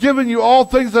 He's given you all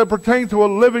things that pertain to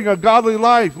living a godly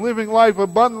life, living life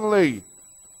abundantly.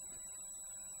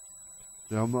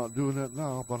 Yeah, I'm not doing that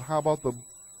now, but how about the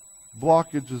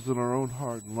blockages in our own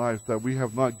heart and life that we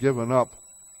have not given up.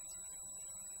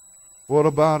 What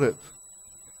about it?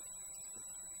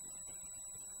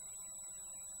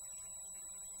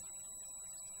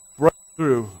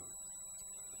 Breakthrough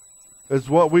is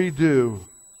what we do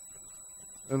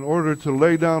in order to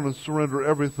lay down and surrender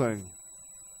everything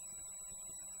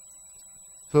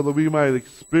so that we might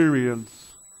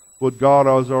experience what God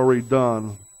has already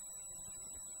done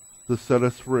to set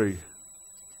us free.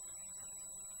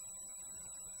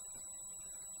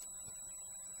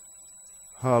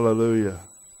 Hallelujah.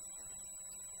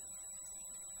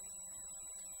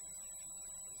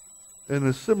 In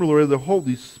a similar way, the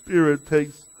Holy Spirit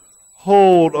takes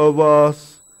hold of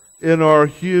us in our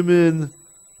human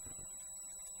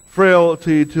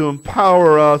frailty to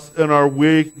empower us in our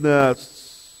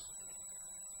weakness.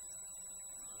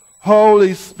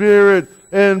 Holy Spirit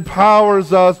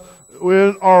empowers us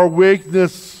in our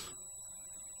weakness,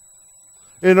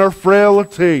 in our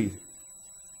frailty.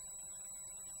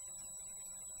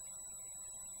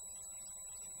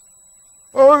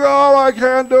 Oh God, I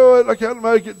can't do it. I can't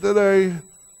make it today.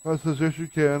 God says, yes, you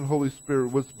can. Holy Spirit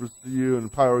whispers to you and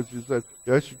empowers you. Said,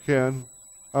 yes, you can.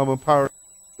 I'm empowered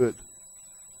to do it.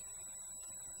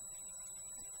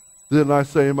 Didn't I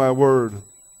say my word?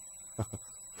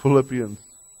 Philippians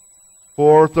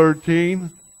 4:13.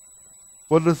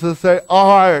 What does it say?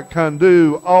 I can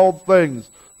do all things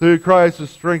through Christ who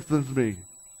strengthens me.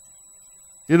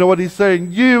 You know what he's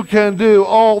saying? You can do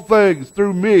all things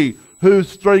through me who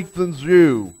strengthens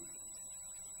you.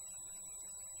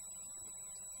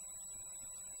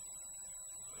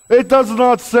 It does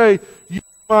not say you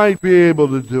might be able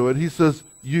to do it. He says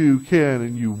you can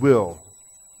and you will.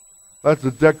 That's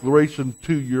a declaration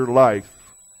to your life.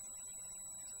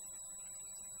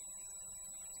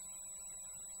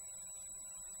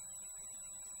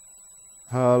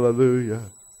 Hallelujah.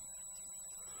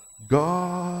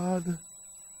 God.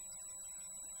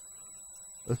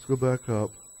 Let's go back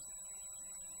up.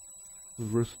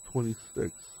 Verse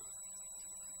 26.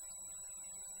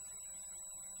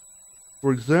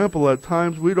 For example, at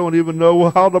times we don't even know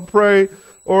how to pray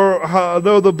or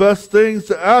know the best things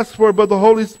to ask for, but the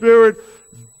Holy Spirit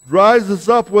rises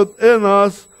up within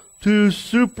us to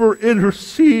super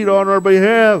intercede on our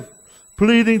behalf,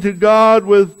 pleading to God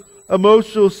with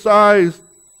emotional sighs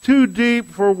too deep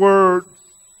for words.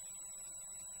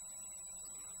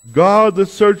 God, the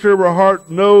searcher of our heart,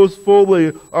 knows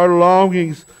fully our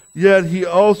longings, yet he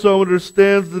also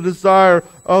understands the desire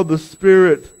of the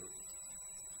Spirit.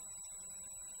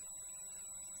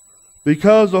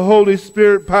 Because the Holy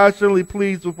Spirit passionately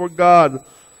pleads before God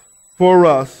for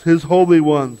us, his holy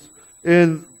ones,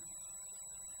 in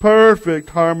perfect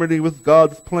harmony with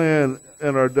God's plan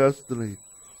and our destiny.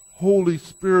 Holy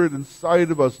Spirit inside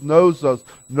of us, knows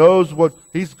what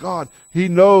he's God. He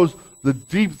knows the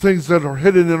deep things that are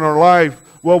hidden in our life,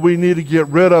 what we need to get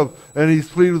rid of. And he's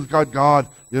pleading with God, God,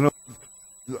 you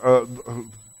know,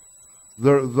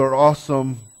 they're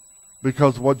awesome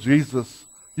because of what Jesus.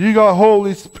 You got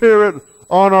Holy Spirit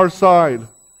on our side.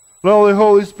 Not only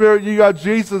Holy Spirit, you got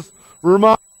Jesus.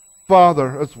 Remind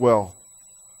Father as well.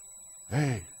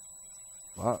 Hey,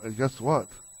 well, guess what?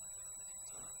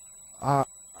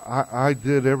 I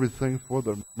did everything for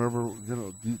them. Remember, you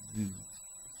know,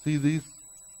 see these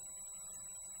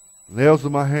nails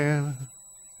in my hand,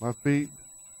 my feet,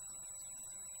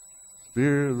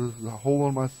 spear, there's a hole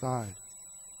on my side.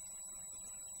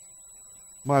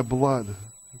 My blood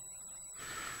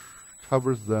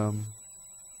covers them.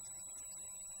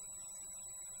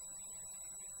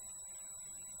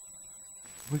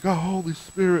 We got Holy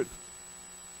Spirit.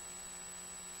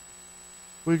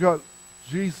 We got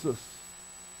Jesus.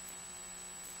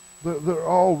 They're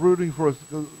all rooting for us.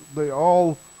 They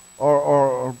all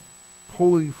are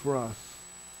pulling for us.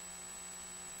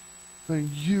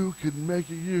 Saying, you can make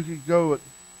it. You can go at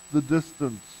the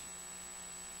distance.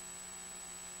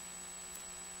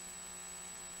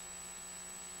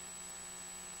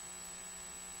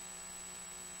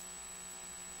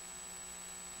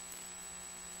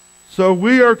 So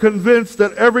we are convinced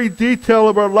that every detail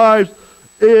of our lives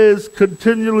is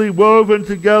continually woven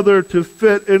together to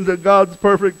fit into God's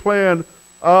perfect plan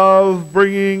of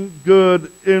bringing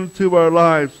good into our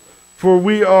lives. For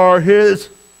we are his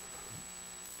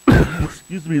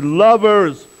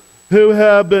lovers who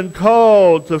have been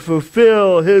called to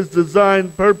fulfill his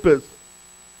designed purpose.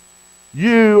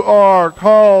 You are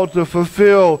called to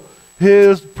fulfill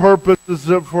his purposes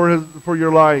for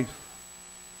your life.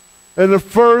 And the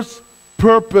first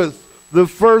purpose, the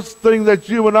first thing that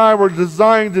you and I were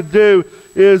designed to do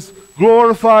is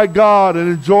glorify God and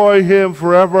enjoy him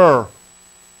forever.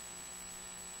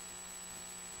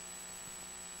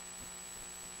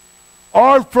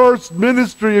 Our first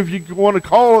ministry, if you want to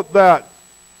call it that,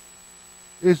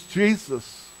 is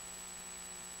Jesus.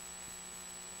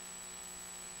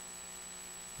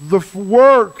 The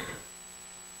work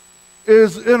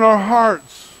is in our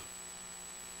hearts,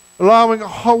 allowing the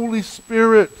Holy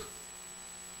Spirit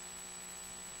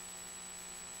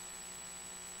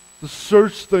to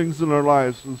search things in our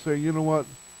lives and say, you know what?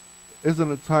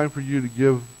 Isn't it time for you to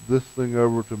give this thing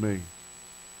over to me?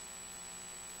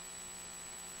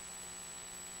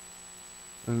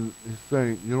 And he's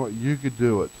saying, you know what? You could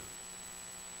do it.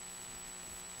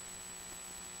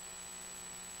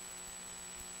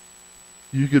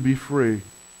 You could be free.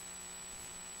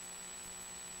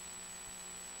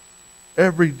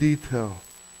 Every detail,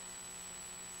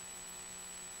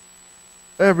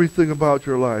 everything about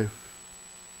your life.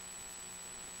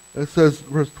 It says,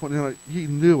 verse 29, He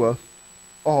knew us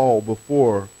all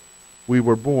before we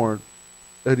were born,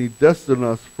 and He destined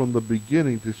us from the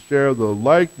beginning to share the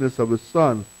likeness of His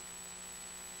Son.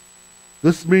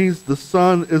 This means the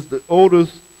Son is the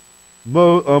oldest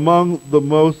among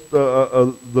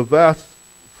the vast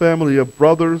family of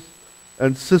brothers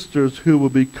and sisters who will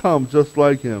become just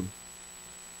like Him.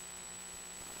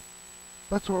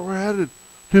 That's where we're headed,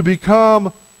 to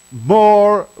become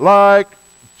more like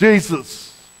Jesus.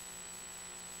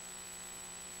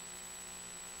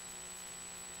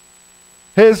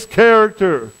 His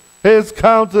character, His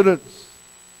countenance.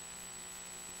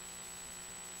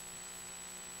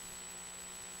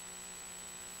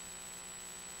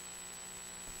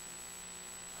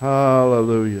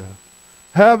 Hallelujah.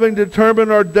 Having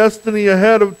determined our destiny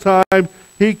ahead of time,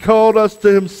 He called us to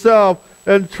Himself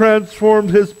and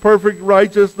transformed His perfect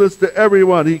righteousness to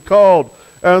everyone He called.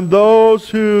 And those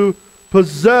who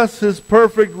possess His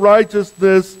perfect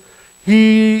righteousness,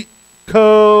 He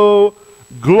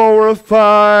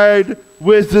glorified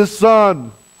with His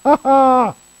Son.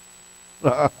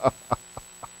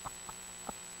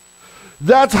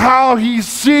 That's how He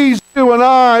sees you and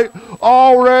I,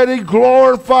 already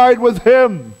glorified with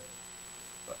Him.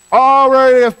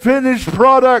 Already a finished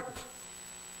product.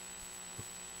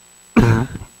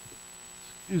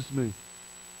 Excuse me.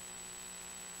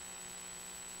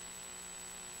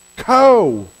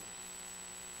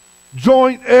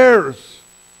 Joint heirs.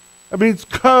 That means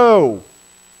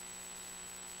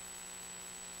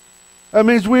That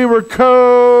means we were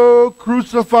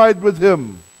crucified with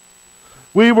Him.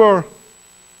 We were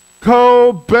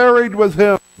buried with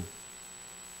Him.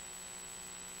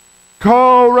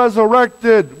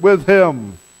 Resurrected with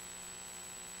Him.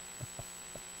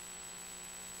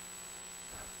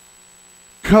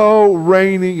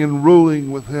 Reigning and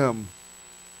ruling with Him.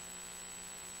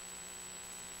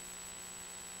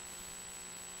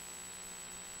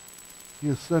 He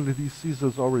ascended. He sees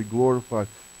us already glorified.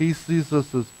 He sees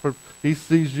us as perfect. He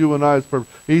sees you and I as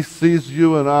perfect. He sees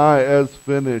you and I as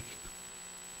finished.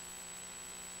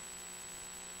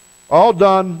 All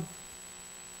done.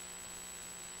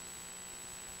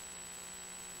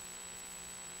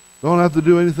 Don't have to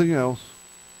do anything else.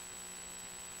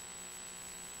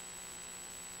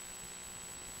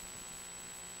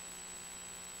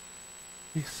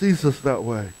 He sees us that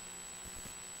way.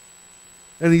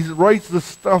 And He writes the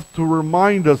stuff to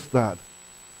remind us that.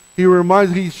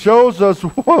 He shows us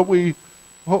what we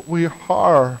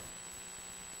are.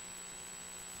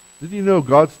 Did you know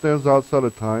God stands outside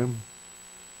of time?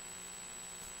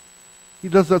 He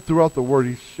does that throughout the Word.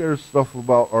 He shares stuff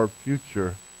about our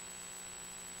future.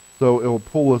 So it will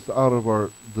pull us out of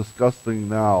our disgusting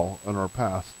now and our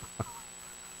past.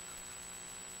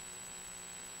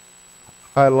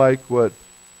 I like what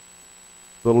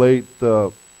the late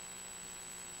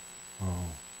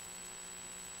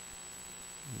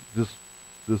just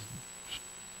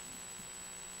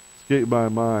escaped my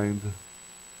mind.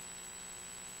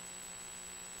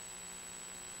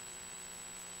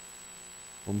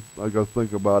 I got to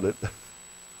think about it.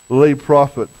 The late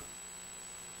prophet,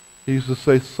 he used to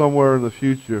say, somewhere in the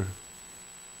future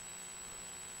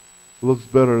it looks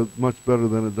better, much better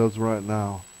than it does right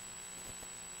now.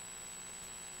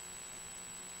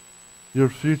 Your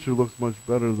future looks much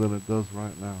better than it does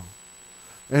right now.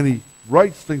 And He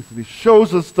writes things and He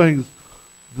shows us things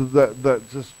that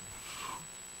just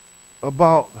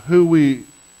about who we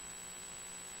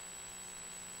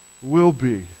will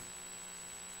be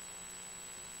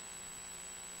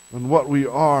and what we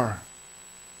are,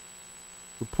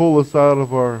 to pull us out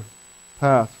of our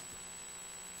past,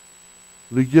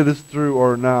 to get us through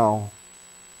our now.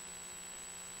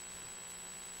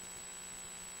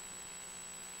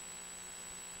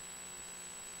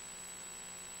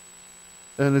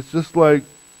 And it's just like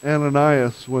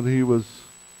Ananias when he was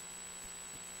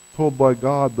told by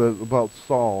God that about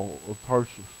Saul of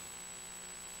Tarsus.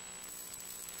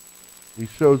 He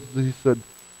said,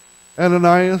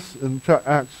 Ananias, in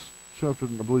Acts chapter,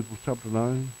 I believe it was chapter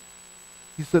 9,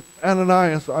 he said,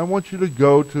 Ananias, I want you to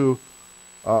go to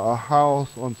a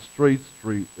house on Straight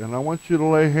Street, and I want you to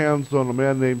lay hands on a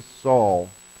man named Saul,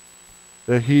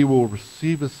 that he will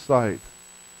receive his sight.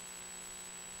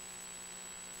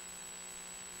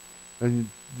 And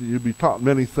you'll be taught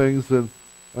many things and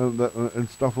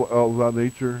stuff of that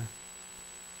nature.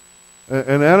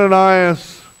 And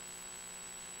Ananias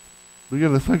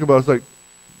began to think about it. It's like,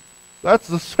 that's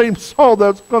the same Saul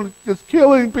that's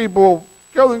killing people,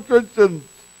 killing Christians.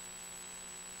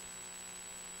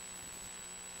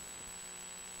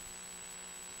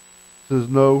 Says,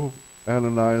 no,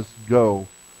 Ananias, go.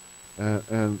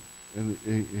 And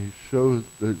he shows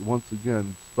that once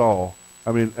again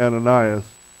Ananias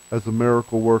as a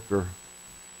miracle worker.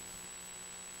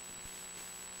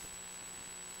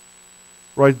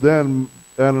 Right then,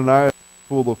 Ananias was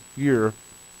full of fear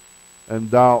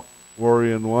and doubt,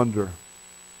 worry, and wonder.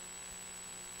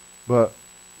 But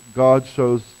God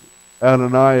shows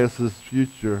Ananias his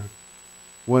future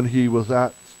when he was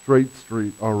at Straight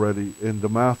Street already in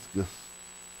Damascus.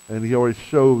 And he already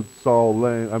showed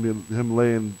him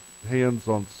laying hands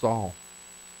on Saul,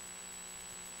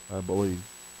 I believe.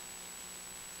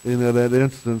 And in that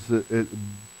instance, it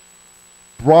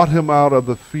brought him out of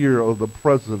the fear of the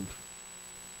present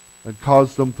and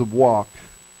caused him to walk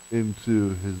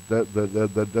into his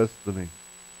that destiny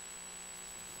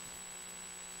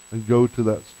and go to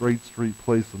that Straight Street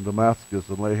place in Damascus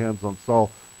and lay hands on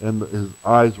Saul, and his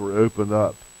eyes were opened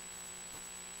up.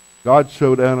 God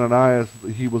showed Ananias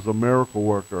that he was a miracle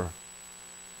worker.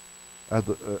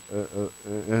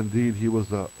 Indeed, he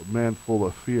was a man full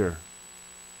of fear.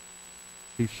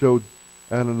 He showed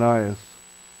Ananias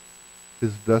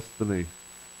his destiny.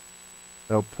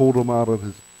 That pulled him out of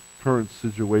his current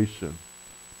situation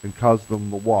and caused him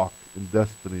to walk in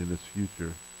destiny in his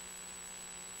future.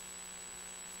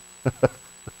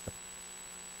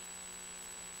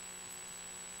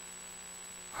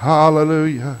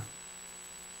 Hallelujah.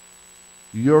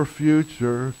 Your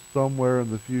future, somewhere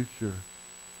in the future,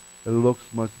 it looks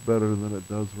much better than it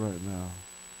does right now.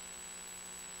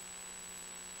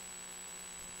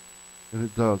 And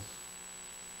it does.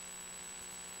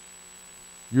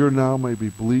 Your now may be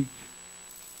bleak.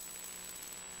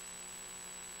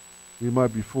 You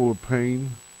might be full of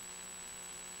pain.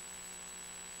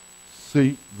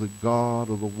 Seek the God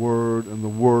of the Word and the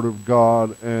Word of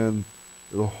God and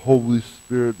the Holy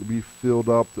Spirit to be filled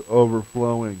up to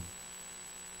overflowing.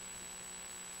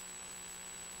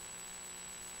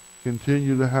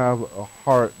 Continue to have a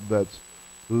heart that's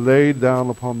laid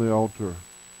down upon the altar,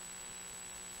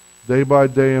 day by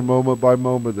day and moment by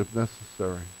moment if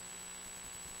necessary.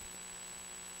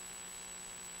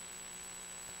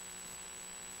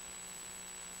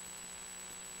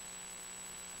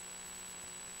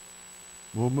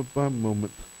 Moment by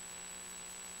moment.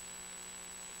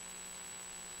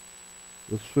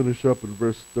 Let's finish up in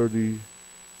verse 30.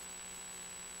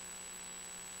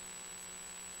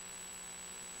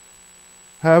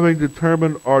 Having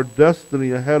determined our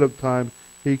destiny ahead of time,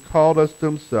 he called us to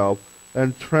himself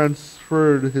and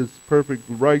transferred his perfect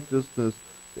righteousness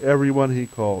to everyone he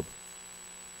called.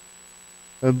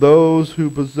 And those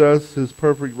who possess his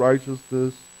perfect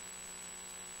righteousness,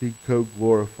 he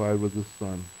co-glorified with his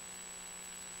Son.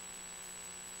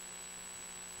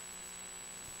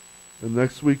 And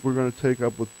next week we're going to take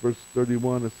up with verse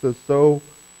 31. It says, so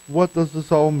what does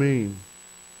this all mean?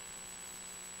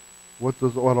 What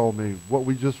does it all mean? What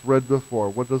we just read before,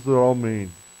 what does it all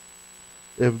mean?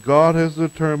 If God has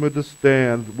determined to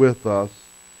stand with us,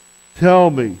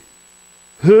 tell me,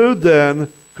 who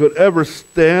then could ever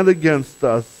stand against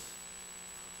us?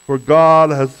 For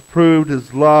God has proved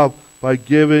his love by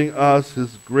giving us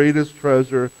his greatest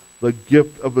treasure, the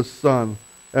gift of his Son.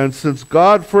 And since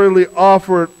God freely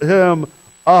offered him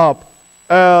up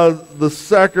as the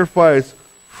sacrifice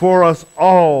for us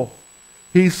all,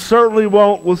 he certainly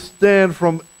won't withstand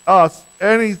from us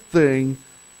anything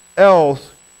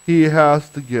else he has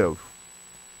to give.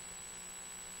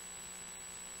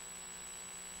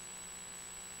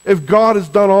 If God has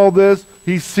done all this,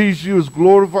 he sees you as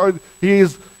glorified. He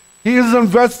has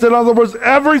invested, in other words,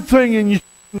 everything in you.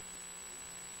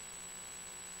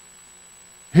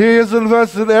 He has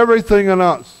invested everything in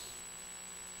us.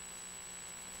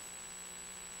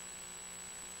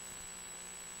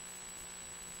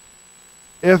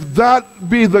 If that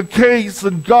be the case,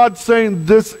 and God saying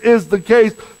this is the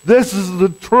case, this is the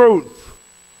truth,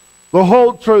 the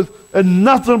whole truth, and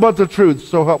nothing but the truth,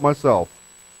 so help myself.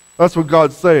 That's what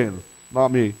God's saying.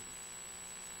 not me.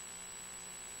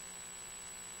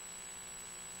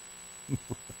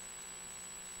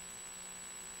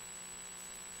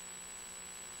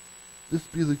 This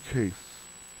be the case.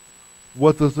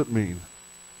 What does it mean?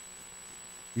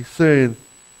 He's saying,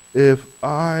 if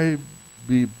I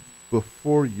be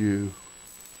before you,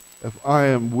 if I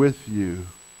am with you,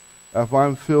 if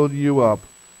I'm filling you up,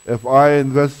 if I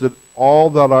invested all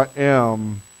that I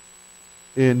am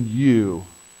in you,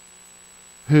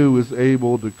 who is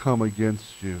able to come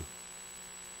against you?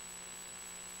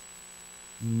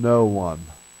 No one.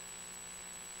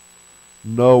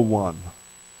 No one.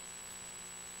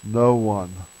 No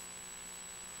one.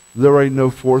 There ain't no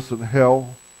force in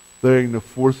hell. There ain't no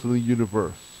force in the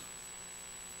universe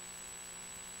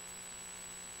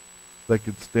that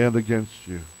can stand against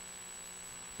you,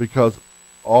 because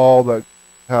all that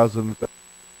has in you.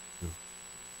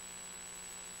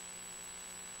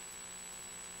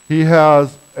 He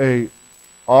has a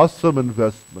awesome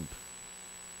investment.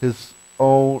 His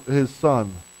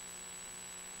son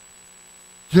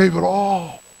gave it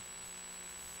all.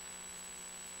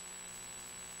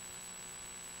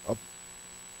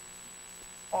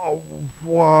 Oh,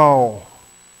 wow.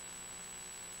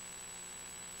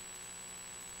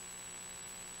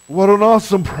 What an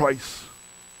awesome price.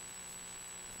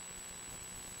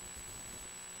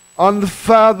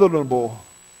 Unfathomable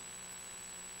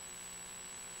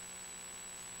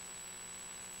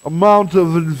amount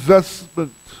of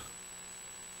investment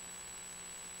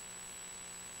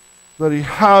that he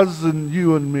has in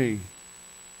you and me.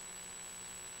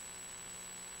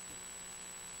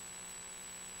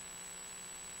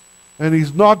 And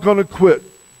he's not going to quit.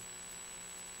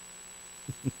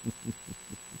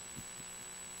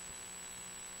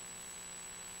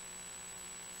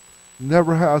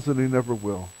 Never has and he never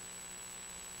will.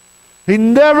 He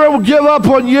never will give up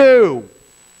on you.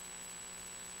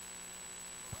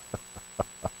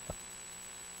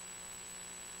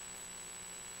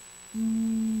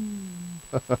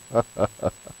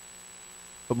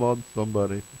 Come on,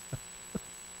 somebody.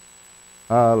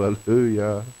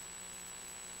 Hallelujah.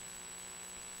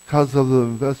 Because of the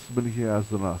investment he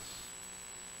has in us.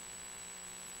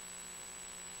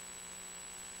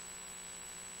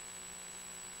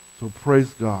 So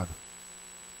praise God.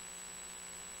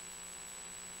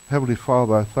 Heavenly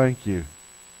Father, I thank you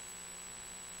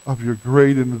of your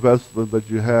great investment that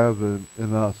you have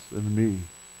in us, in me.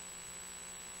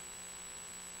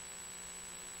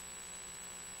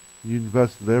 You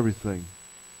invested everything.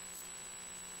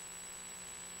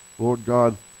 Lord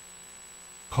God,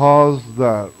 cause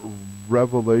that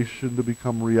revelation to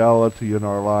become reality in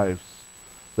our lives,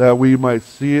 that we might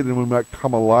see it and we might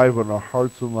come alive in our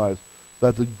hearts and lives,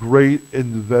 that the great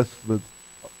investment,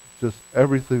 just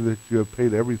everything that you have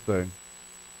paid, everything,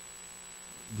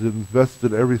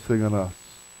 invested everything in us.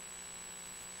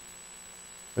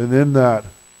 And in that,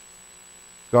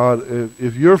 God,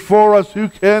 if you're for us, who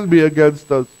can be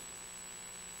against us?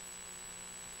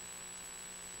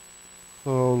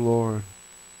 Oh, Lord.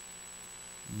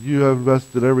 You have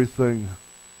invested everything.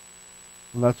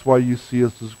 And that's why you see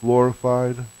us as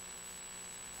glorified. And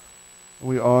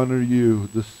we honor you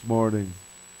this morning.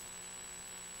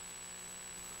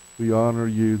 We honor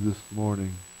you this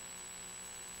morning.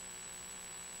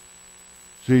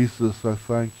 Jesus, I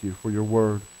thank you for your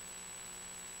word.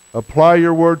 Apply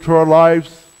your word to our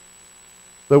lives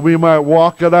that we might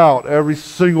walk it out every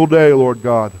single day, Lord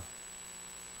God.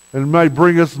 And might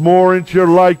bring us more into your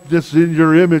likeness, in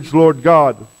your image, Lord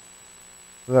God,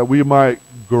 that we might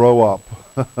grow up.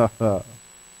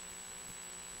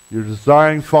 Your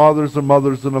desiring fathers and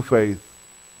mothers in the faith.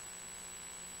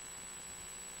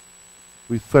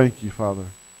 We thank you, Father.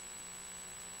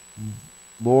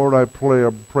 Lord, I pray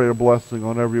a blessing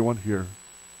on everyone here.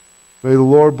 May the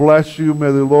Lord bless you.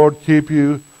 May the Lord keep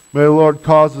you. May the Lord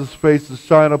cause his face to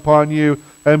shine upon you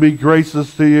and be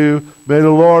gracious to you. May the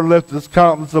Lord lift his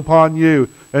countenance upon you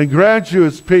and grant you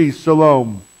his peace.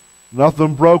 Shalom.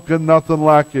 Nothing broken, nothing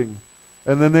lacking.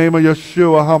 In the name of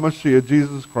Yeshua HaMashiach,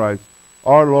 Jesus Christ,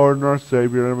 our Lord and our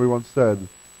Savior. And everyone said,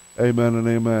 amen and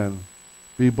amen.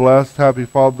 Be blessed. Happy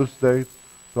Father's Day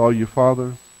to all you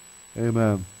fathers.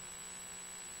 Amen.